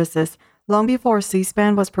Television Services. Long before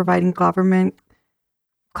C-SPAN was providing government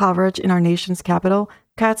coverage in our nation's capital,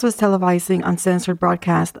 CATS was televising uncensored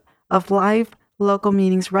broadcasts of live local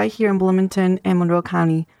meetings right here in Bloomington and Monroe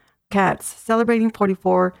County. CATS, celebrating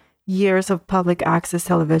 44 years of public access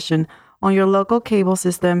television on your local cable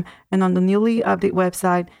system and on the newly updated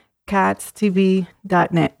website,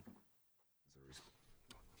 catstv.net.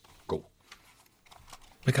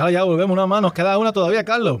 Pues Carlos, ya volvemos una más. Nos queda una todavía,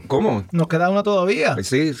 Carlos. ¿Cómo? Nos queda una todavía.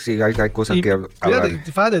 Sí, hay cosas que hablar.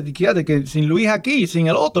 Fíjate que sin Luis aquí, sin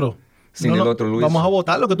el otro. Sin el otro Luis. Vamos a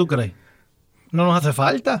votar lo que tú crees. No nos hace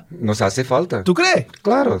falta. Nos hace falta. ¿Tú crees?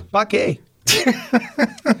 Claro. ¿Para qué?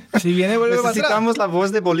 Si viene, vuelve para atrás. Necesitamos la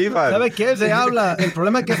voz de Bolívar. ¿Sabes qué? Se habla. El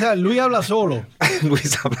problema es que Luis habla solo.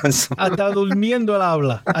 Luis habla solo. Hasta durmiendo él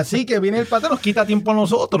habla. Así que viene el patrón, nos quita tiempo a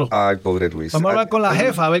nosotros. Ay, pobre Luis. Vamos a hablar con la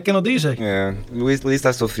jefa a ver qué nos dice. Luis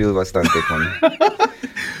ha sufrido bastante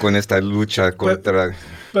con esta lucha contra...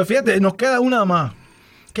 Pues fíjate, nos queda una más.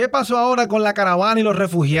 ¿Qué pasó ahora con la caravana y los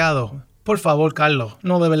refugiados? Por favor, Carlos.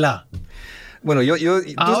 No, de verdad. Bueno,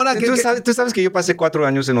 ahora tú sabes que yo pasé 4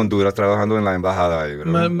 años en Honduras trabajando en la embajada.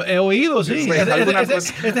 He oído, sí. Ese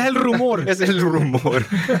es el rumor. Es el rumor.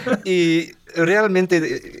 Y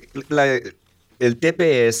realmente el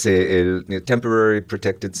TPS, el Temporary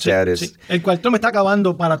Protected Status. Sí. El cual me está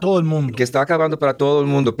acabando para todo el mundo. Que está acabando para todo el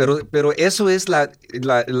mundo. Pero eso es la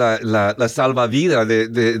salvavidas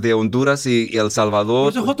de Honduras y El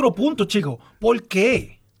Salvador. Eso es otro punto, chicos. ¿Por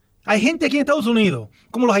qué? Hay gente aquí en Estados Unidos,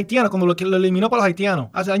 como los haitianos, cuando lo eliminó para los haitianos,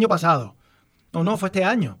 hace el año pasado. No, fue este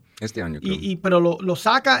año. Este año, creo. Pero lo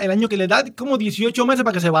saca el año que le da como 18 meses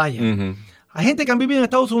para que se vaya. Uh-huh. Hay gente que han vivido en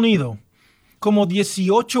Estados Unidos como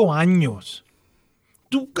 18 años.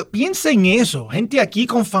 Tú piensa en eso. Gente aquí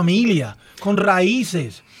con familia, con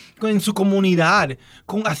raíces, en su comunidad,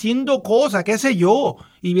 haciendo cosas, qué sé yo.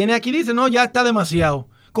 Y viene aquí y dice, no, ya está demasiado.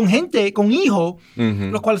 Con gente, con hijos,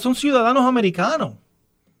 uh-huh, los cuales son ciudadanos americanos.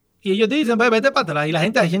 Y ellos dicen, vete para atrás. Y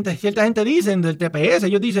cierta gente dicen del TPS,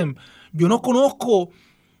 ellos dicen, yo no conozco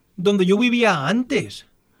donde yo vivía antes.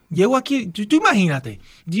 Llego aquí, tú imagínate,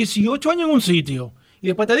 18 años en un sitio. Y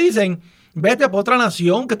después te dicen, vete para otra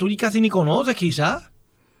nación que tú casi ni conoces quizás.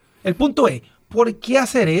 El punto es, ¿por qué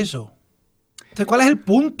hacer eso? Entonces, ¿cuál es el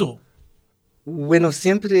punto? Bueno,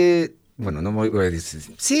 siempre... Bueno, no voy a decir.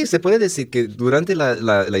 Sí, se puede decir que durante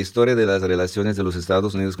la historia de las relaciones de los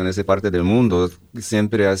Estados Unidos con esa parte del mundo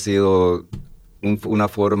siempre ha sido una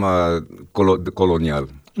forma colonial.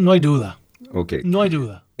 No hay duda. Okay. No hay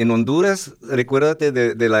duda. En Honduras, recuérdate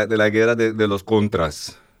de la guerra de los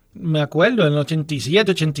contras. Me acuerdo, en el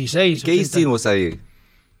 87, 86. ¿Qué hicimos ahí?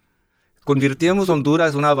 Convirtiemos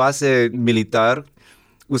Honduras en una base militar.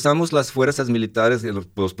 Usamos las fuerzas militares de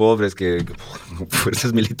los pobres,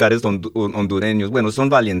 fuerzas militares hondureños, bueno, son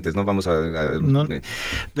valientes, no vamos no.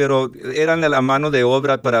 Pero eran la mano de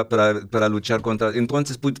obra para luchar contra.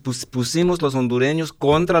 Entonces pusimos los hondureños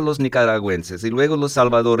contra los nicaragüenses y luego los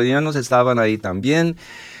salvadoreños estaban ahí también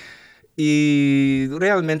y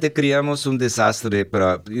realmente creamos un desastre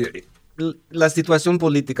la situación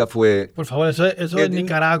política fue... Por favor, eso es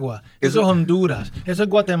Nicaragua, eso es Honduras, eso es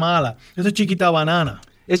Guatemala, eso es Chiquita Banana.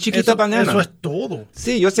 Es Chiquita Banana. Eso es todo.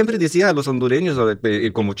 Sí, yo siempre decía a los hondureños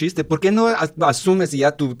como chiste, ¿por qué no asumes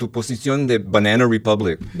ya tu posición de Banana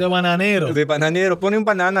Republic? De bananero. De bananero. Pone un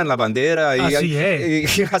banana en la bandera y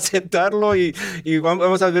aceptarlo y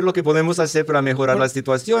vamos a ver lo que podemos hacer para mejorar la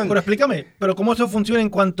situación. Pero explícame, ¿pero cómo eso funciona en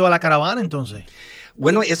cuanto a la caravana entonces?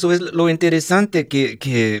 Bueno, eso es lo interesante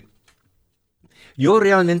que yo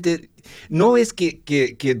realmente... No es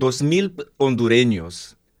que 2,000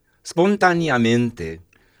 hondureños espontáneamente...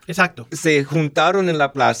 Exacto. Se juntaron en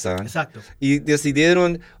la plaza. Exacto. Y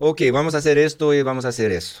decidieron, ok, vamos a hacer esto y vamos a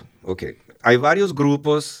hacer eso. Ok. Hay varios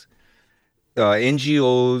grupos,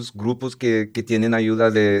 NGOs, grupos que tienen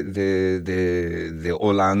ayuda de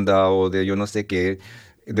Holanda o de yo no sé qué,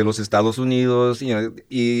 de los Estados Unidos,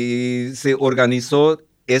 y se organizó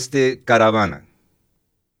caravana.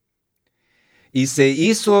 Y se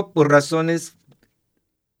hizo por razones...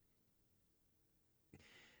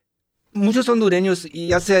 Muchos hondureños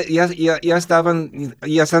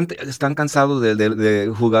están cansados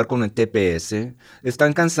de jugar con el TPS,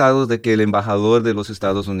 están cansados de que el embajador de los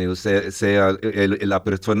Estados Unidos sea la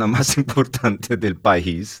persona más importante del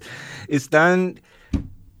país.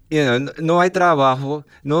 No hay trabajo,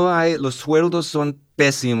 los sueldos son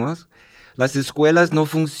pésimos, las escuelas no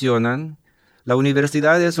funcionan, la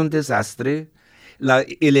universidad es un desastre.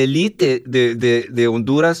 El élite de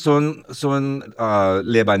Honduras son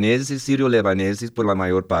lebaneses, sirio-lebaneses por la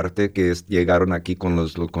mayor parte, que llegaron aquí con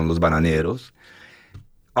los bananeros.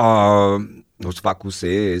 Los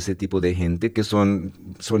facusé, ese tipo de gente, que son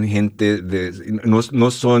gente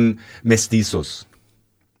no son mestizos.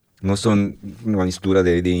 No son una mixtura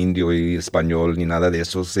de indio y español ni nada de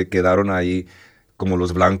eso. Se quedaron ahí como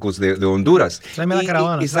los blancos de Honduras. Tráeme la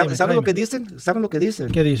caravana. ¿Saben lo que dicen? ¿Saben lo que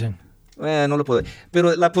dicen? ¿Qué dicen? No lo puedo.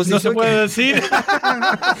 Pero la posición... No se puede decir.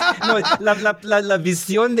 No, la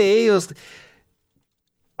visión de ellos,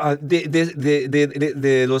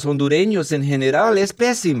 de los hondureños en general, es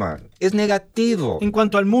pésima. Es negativo. En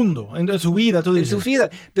cuanto al mundo, en su vida, tú dices. En su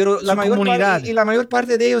vida. Pero la mayor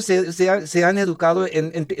parte de ellos se han educado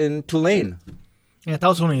en Tulane. En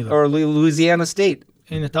Estados Unidos. O Louisiana State.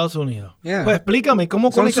 en Estados Unidos. Yeah. Pues explícame,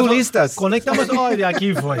 ¿cómo son sulistas? Conectamos hoy de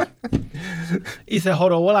aquí fue. Y se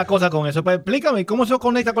jorobó la cosa con eso. Pues explícame, ¿cómo se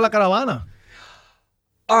conecta con la caravana?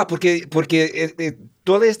 Porque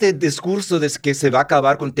todo este discurso de que se va a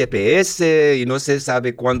acabar con TPS y no se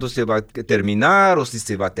sabe cuándo se va a terminar o si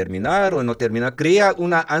se va a terminar o no terminar, crea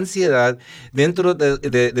una ansiedad dentro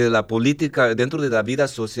de la política, dentro de la vida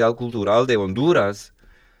social, cultural de Honduras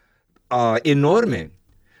enorme.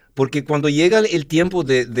 Porque cuando llega el tiempo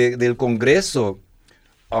del Congreso,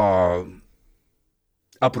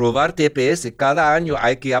 aprobar TPS, cada año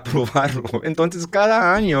hay que aprobarlo. Entonces,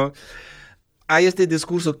 cada año hay este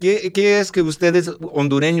discurso. ¿Qué es que ustedes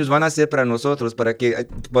hondureños van a hacer para nosotros para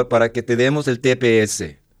que te demos el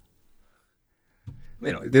TPS?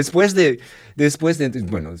 Bueno, después de,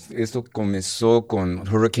 esto comenzó con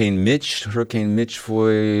Hurricane Mitch. Hurricane Mitch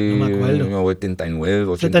fue... No me acuerdo.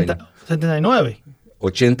 89, 79.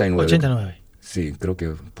 89. Sí, creo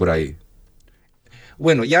que por ahí.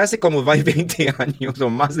 Bueno, ya hace como 20 años o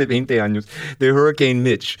más de 20 años de Hurricane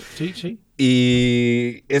Mitch. Sí.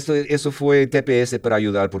 Y eso fue TPS para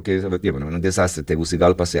ayudar porque, bueno, un desastre.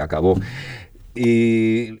 Tegucigalpa se acabó.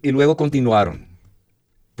 Y luego continuaron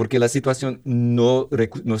porque la situación no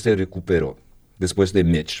se recuperó después de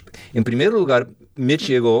Mitch. En primer lugar, Mitch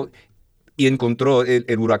llegó y encontró,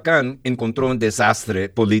 el huracán encontró un desastre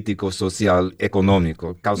político, social,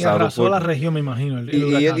 económico causado y arrasó la región, me imagino.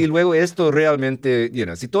 Y luego esto realmente,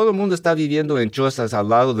 si todo el mundo está viviendo en chozas al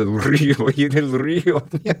lado del río y del río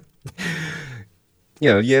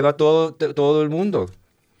lleva todo el mundo.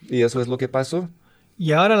 Y eso es lo que pasó.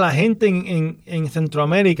 Y ahora la gente en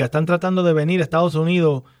Centroamérica están tratando de venir a Estados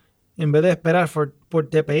Unidos en vez de esperar por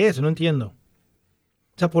TPS, no entiendo.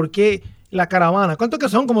 O sea, ¿por qué la caravana? ¿Cuántos que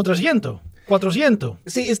son? ¿Como 300? ¿400?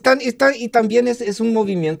 Sí, están y también es un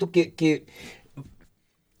movimiento que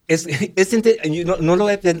no lo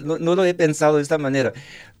he pensado de esta manera,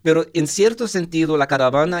 pero en cierto sentido la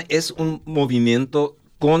caravana es un movimiento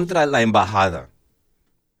contra la embajada.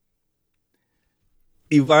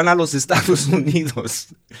 Y van a los Estados Unidos.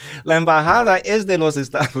 La embajada es de los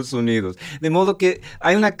Estados Unidos. De modo que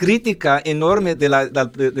hay una crítica enorme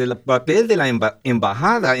del papel de la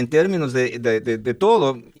embajada en términos de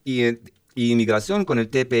todo y inmigración con el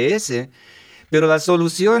TPS. Pero la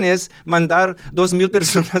solución es mandar 2,000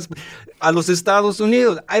 personas a los Estados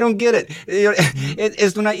Unidos. I don't get it.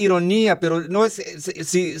 Es una ironía, pero no es,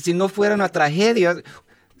 si no fuera una tragedia,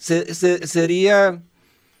 sería...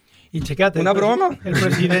 Y checate, ¿una broma? El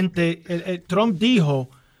presidente Trump dijo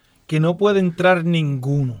que no puede entrar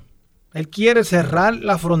ninguno. Él quiere cerrar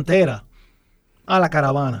la frontera a la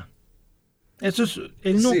caravana.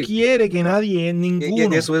 Él no quiere que nadie,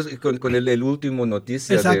 ninguno. Eso es con el último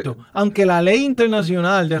noticia. Exacto. Aunque la ley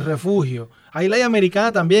internacional de refugio, hay ley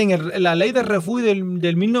americana también, la ley de refugio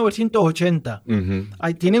del 1980,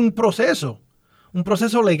 tiene un proceso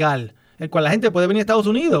legal, el cual la gente puede venir a Estados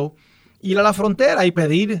Unidos, ir a la frontera y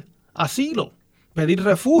pedir asilo, pedir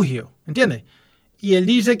refugio, ¿entiendes? Y él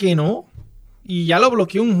dice que no, y ya lo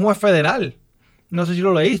bloqueó un juez federal. No sé si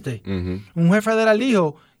lo leíste. Un juez federal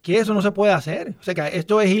dijo que eso no se puede hacer. O sea, que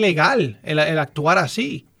esto es ilegal, el actuar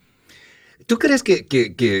así. ¿Tú crees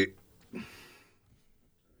que...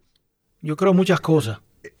 Yo creo muchas cosas.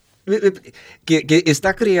 Que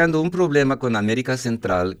está creando un problema con América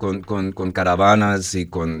Central, con caravanas y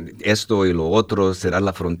con esto y lo otro, cerrar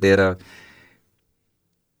la frontera.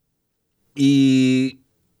 Y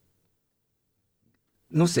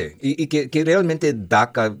no sé, y que realmente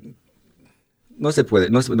DACA no se puede,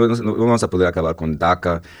 no vamos a poder acabar con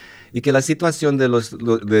DACA, y que la situación de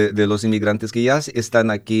los inmigrantes que ya están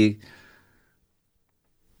aquí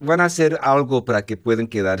van a hacer algo para que puedan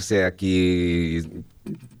quedarse aquí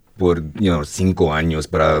por 5 años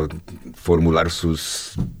para formular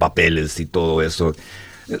sus papeles y todo eso.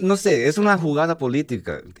 No sé, es una jugada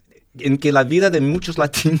política en que la vida de muchos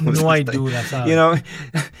latinos... No hay duda, ¿sabes?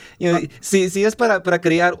 Si es para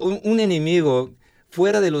crear un enemigo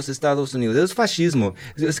fuera de los Estados Unidos, es fascismo,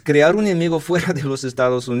 es crear un enemigo fuera de los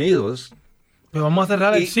Estados Unidos. Pero vamos a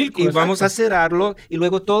cerrar el círculo. Y vamos a cerrarlo, y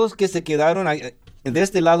luego todos que se quedaron de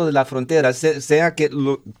este lado de la frontera, sea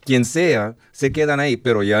quien sea, se quedan ahí,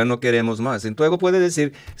 pero ya no queremos más. Entonces puede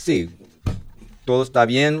decir, sí, todo está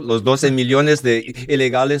bien, los 12 millones de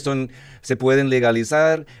ilegales se pueden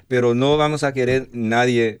legalizar, pero no vamos a querer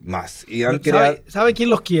nadie más. Y ¿Sabe quién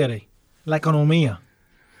los quiere? La economía.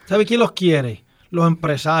 ¿Sabe quién los quiere? Los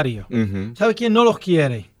empresarios. ¿Sabe quién no los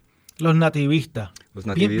quiere? Los nativistas.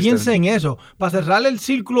 Piensa en eso. Para cerrar el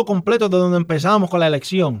círculo completo de donde empezamos con la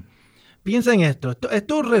elección. Piensa en esto.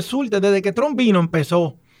 Esto resulta, desde que Trump vino,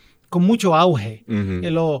 empezó con mucho auge.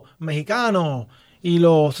 Los mexicanos y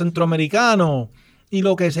los centroamericanos, y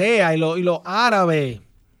lo que sea, y los árabes,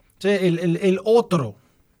 ¿sí? El otro,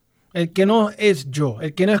 el que no es yo,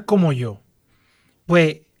 el que no es como yo.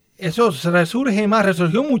 Pues eso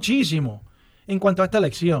resurgió muchísimo en cuanto a esta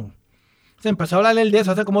elección. Se empezó a hablar de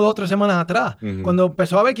eso hace como 2 o 3 semanas atrás. Uh-huh. Cuando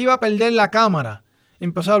empezó a ver que iba a perder la Cámara,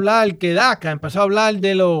 empezó a hablar que DACA, empezó a hablar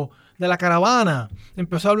de la caravana,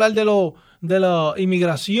 empezó a hablar de la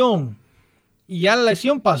inmigración. Y ya la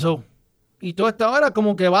elección pasó. Y todo esto ahora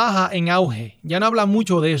como que baja en auge. Ya no habla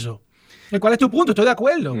mucho de eso. ¿Cuál es tu punto? Estoy de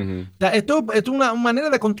acuerdo. Uh-huh. Esto es una manera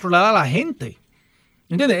de controlar a la gente.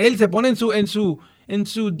 ¿Entiendes? Él se pone en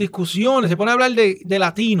sus discusiones, se pone a hablar de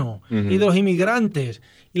latinos uh-huh. y de los inmigrantes.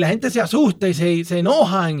 Y la gente se asusta y se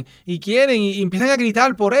enojan y quieren y empiezan a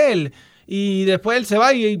gritar por él. Y después él se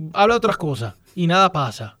va y habla de otras cosas. Y nada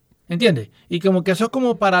pasa. ¿Entiendes? Y como que eso es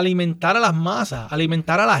como para alimentar a las masas,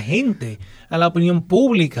 alimentar a la gente, a la opinión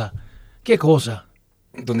pública. ¿Qué cosa?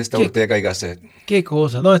 ¿Dónde está Ortega y Gasset? ¿Qué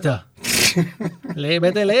cosa? ¿Dónde está?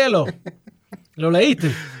 Vete, léelo. ¿Lo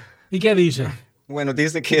leíste? ¿Y qué dice? Bueno,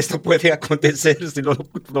 dice que esto puede acontecer si no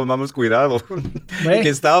tomamos cuidado. Que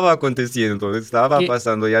estaba aconteciendo, estaba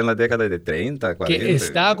pasando ya en la década de 30, 40. Que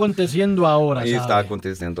está aconteciendo ahora, ¿sabes? Está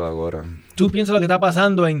aconteciendo ahora. Tú piensas lo que está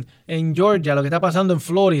pasando en Georgia, lo que está pasando en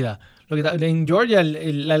Florida, en Georgia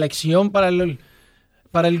la elección para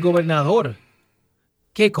el gobernador.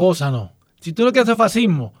 ¿Qué cosa, no? Si tú no quieres hacer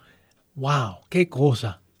fascismo, wow, qué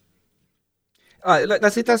cosa. La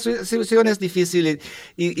situación es difícil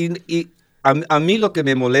y a mí lo que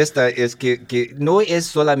me molesta es que no es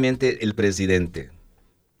solamente el presidente.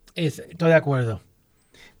 Estoy de acuerdo.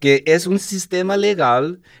 Que es un sistema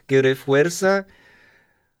legal que refuerza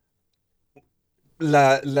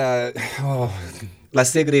la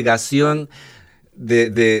segregación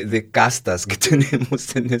de castas que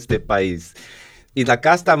tenemos en este país. Y la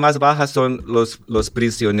casta más baja son los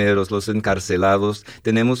prisioneros, los encarcelados.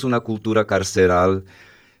 Tenemos una cultura carceral.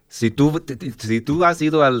 Si tú has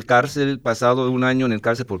ido al cárcel, pasado 1 año en el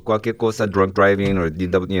cárcel por cualquier cosa, drunk driving,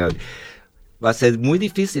 va a ser muy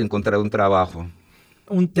difícil encontrar un trabajo.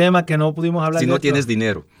 Un tema que no pudimos hablar si no tienes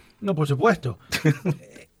dinero. No, por supuesto.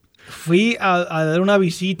 Fui a dar una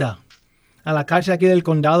visita a la cárcel aquí del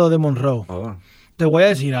condado de Monroe. Oh. Te voy a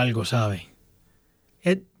decir algo, ¿sabes?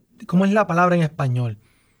 ¿Cómo es la palabra en español?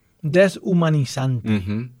 Deshumanizante.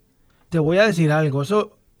 Uh-huh. Te voy a decir algo.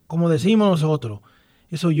 Eso, como decimos nosotros,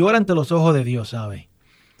 eso llora ante los ojos de Dios, ¿sabes?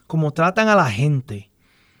 Como tratan a la gente,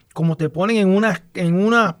 como te ponen en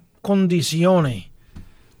unas condiciones.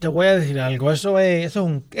 Te voy a decir algo. Eso es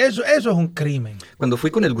un crimen. Cuando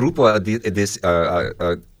fui con el grupo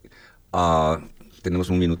tenemos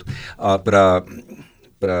 1 minuto para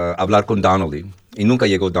hablar con Donnelly. Y nunca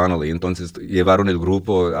llegó Donnelly, entonces llevaron el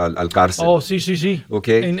grupo al cárcel. Oh, sí.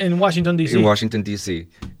 Okay. En Washington, D.C. En Washington, D.C.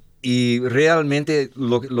 Y realmente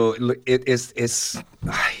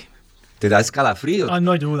te da escalofrío.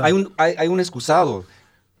 No hay duda. Hay un excusado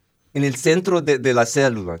en el centro de la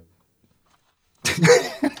célula.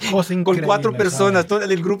 Con 4 personas. Todo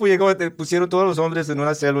el grupo llegó, pusieron todos los hombres en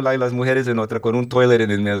una célula y las mujeres en otra, con un toilet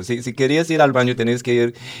en el medio. Si querías ir al baño, tenías que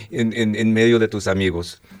ir en medio de tus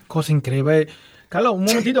amigos. Cosa increíble. Carlos, un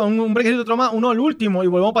momentito, un brequecito, otro más, uno al último y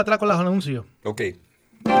volvemos para atrás con los anuncios. Ok.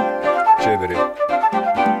 Chévere.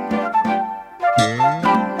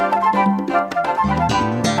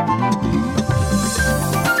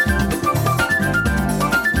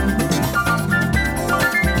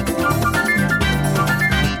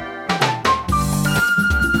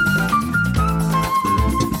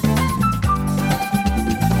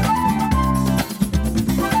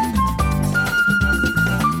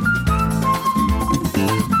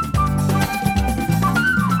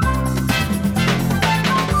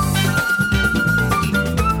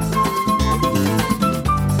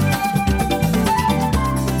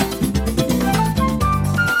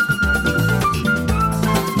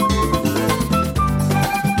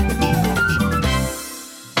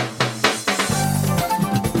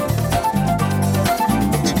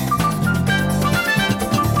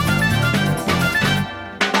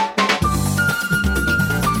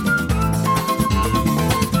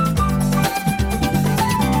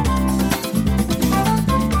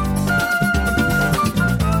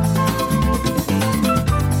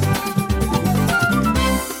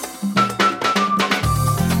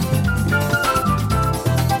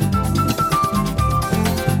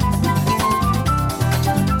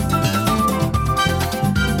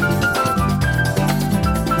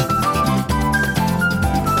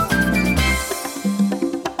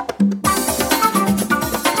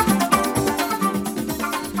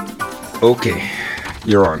 Ok,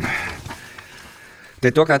 you're on.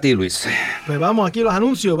 Te toca a ti, Luis. Pues vamos, aquí los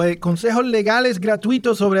anuncios. Consejos legales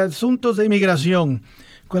gratuitos sobre asuntos de inmigración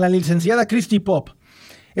con la licenciada Christy Pop.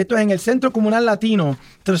 Esto es en el Centro Comunal Latino,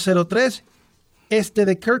 303 este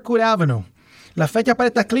de Kirkwood Avenue. La fecha para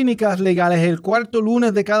estas clínicas legales es el cuarto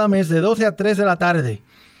lunes de cada mes de 12 a 3 de la tarde.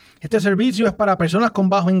 Este servicio es para personas con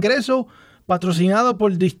bajo ingreso, patrocinado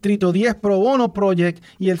por el Distrito 10 Pro Bono Project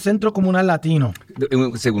y el Centro Comunal Latino.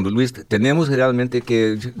 Un segundo, Luis, tenemos realmente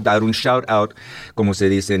que dar un shout out, como se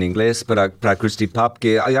dice en inglés, para Christy Pop,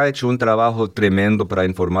 que haya hecho un trabajo tremendo para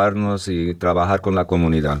informarnos y trabajar con la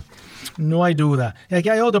comunidad. No hay duda. Y aquí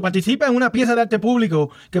hay otro. Participa en una pieza de arte público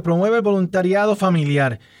que promueve el voluntariado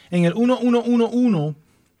familiar en el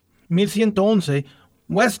 1111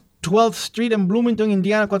 West 12th Street en Bloomington,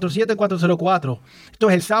 Indiana, 47404. Esto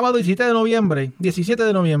es el sábado 17 de noviembre,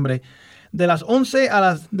 de las 11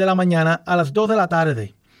 de la mañana a las 2 de la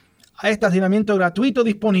tarde. Hay estacionamiento gratuito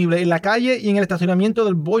disponible en la calle y en el estacionamiento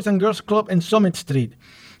del Boys and Girls Club en Summit Street.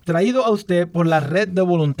 Traído a usted por la Red de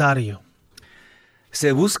Voluntarios.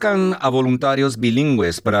 Se buscan a voluntarios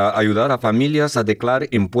bilingües para ayudar a familias a declarar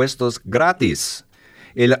impuestos gratis.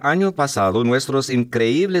 El año pasado, nuestros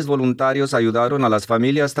increíbles voluntarios ayudaron a las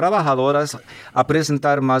familias trabajadoras a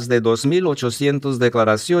presentar más de 2,800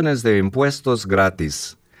 declaraciones de impuestos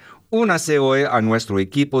gratis. Únase hoy a nuestro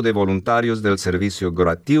equipo de voluntarios del servicio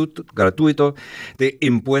gratuito de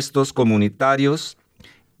impuestos comunitarios.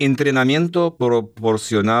 Entrenamiento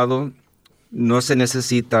proporcionado. No se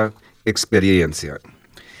necesita experiencia.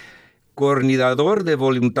 Coordinador de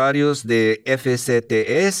voluntarios de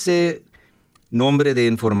FCTS, nombre de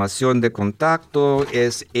información de contacto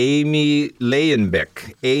es Amy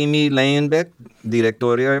Leyenbeck. Amy Leyenbeck,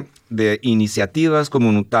 directora de iniciativas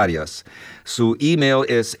comunitarias. Su email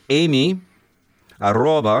es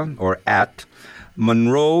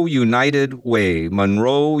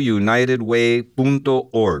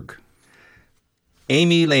monroeunitedway.org.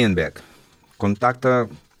 Amy Leyenbeck. Contacta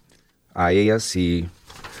a ella si...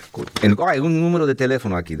 Hay un número de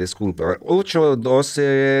teléfono aquí, disculpa.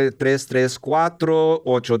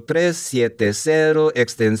 812-334-8370,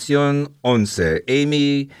 extensión 11.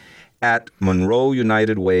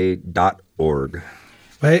 Amy@monroeunitedway.org.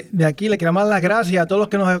 Pues de aquí le queremos dar las gracias a todos los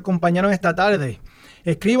que nos acompañaron esta tarde.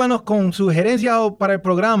 Escríbanos con sugerencias para el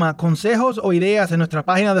programa, consejos o ideas en nuestra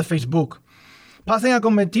página de Facebook. Pasen a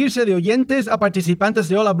convertirse de oyentes a participantes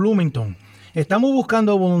de Hola Bloomington. Estamos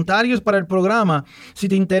buscando voluntarios para el programa. Si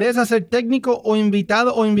te interesa ser técnico o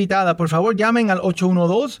invitado o invitada, por favor llamen al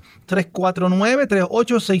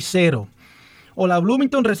 812-349-3860. Hola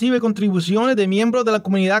Bloomington recibe contribuciones de miembros de la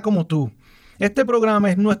comunidad como tú. Este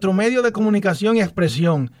programa es nuestro medio de comunicación y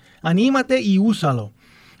expresión. Anímate y úsalo.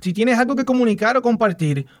 Si tienes algo que comunicar o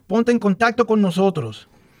compartir, ponte en contacto con nosotros.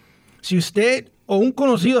 Si usted o un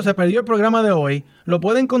conocido se perdió el programa de hoy, lo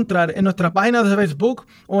puede encontrar en nuestra página de Facebook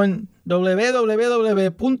o en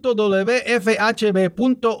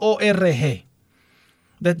www.wfhb.org.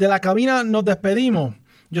 Desde la cabina nos despedimos.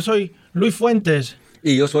 Yo soy Luis Fuentes.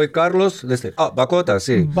 Y yo soy Carlos Bacota,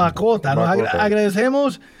 sí. Bacota. Nos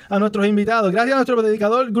agradecemos a nuestros invitados. Gracias a nuestro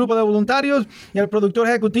dedicador, grupo de voluntarios, y al productor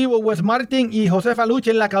ejecutivo Wes Martin y José Faluche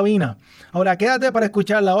en la cabina. Ahora quédate para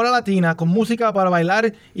escuchar La Hora Latina con música para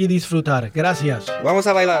bailar y disfrutar. Gracias. Vamos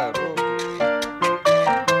a bailar.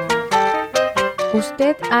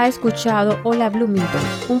 Usted ha escuchado Hola Bloomington,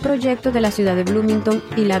 un proyecto de la ciudad de Bloomington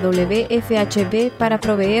y la WFHB para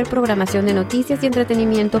proveer programación de noticias y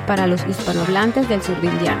entretenimiento para los hispanohablantes del sur de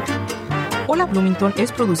Indiana. Hola Bloomington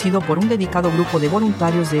es producido por un dedicado grupo de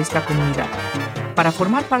voluntarios de esta comunidad. Para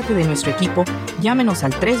formar parte de nuestro equipo, llámenos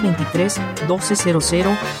al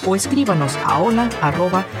 323-1200 o escríbanos a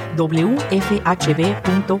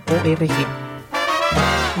hola@wfhb.org.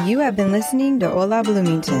 You have been listening to Hola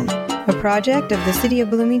Bloomington, a project of the City of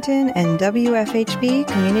Bloomington and WFHB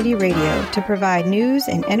Community Radio to provide news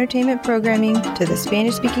and entertainment programming to the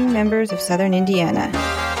Spanish-speaking members of Southern Indiana.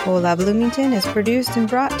 Hola Bloomington is produced and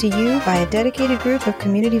brought to you by a dedicated group of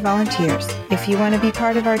community volunteers. If you want to be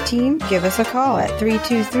part of our team, give us a call at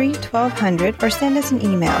 323-1200 or send us an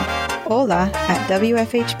email,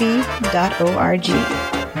 hola@wfhb.org.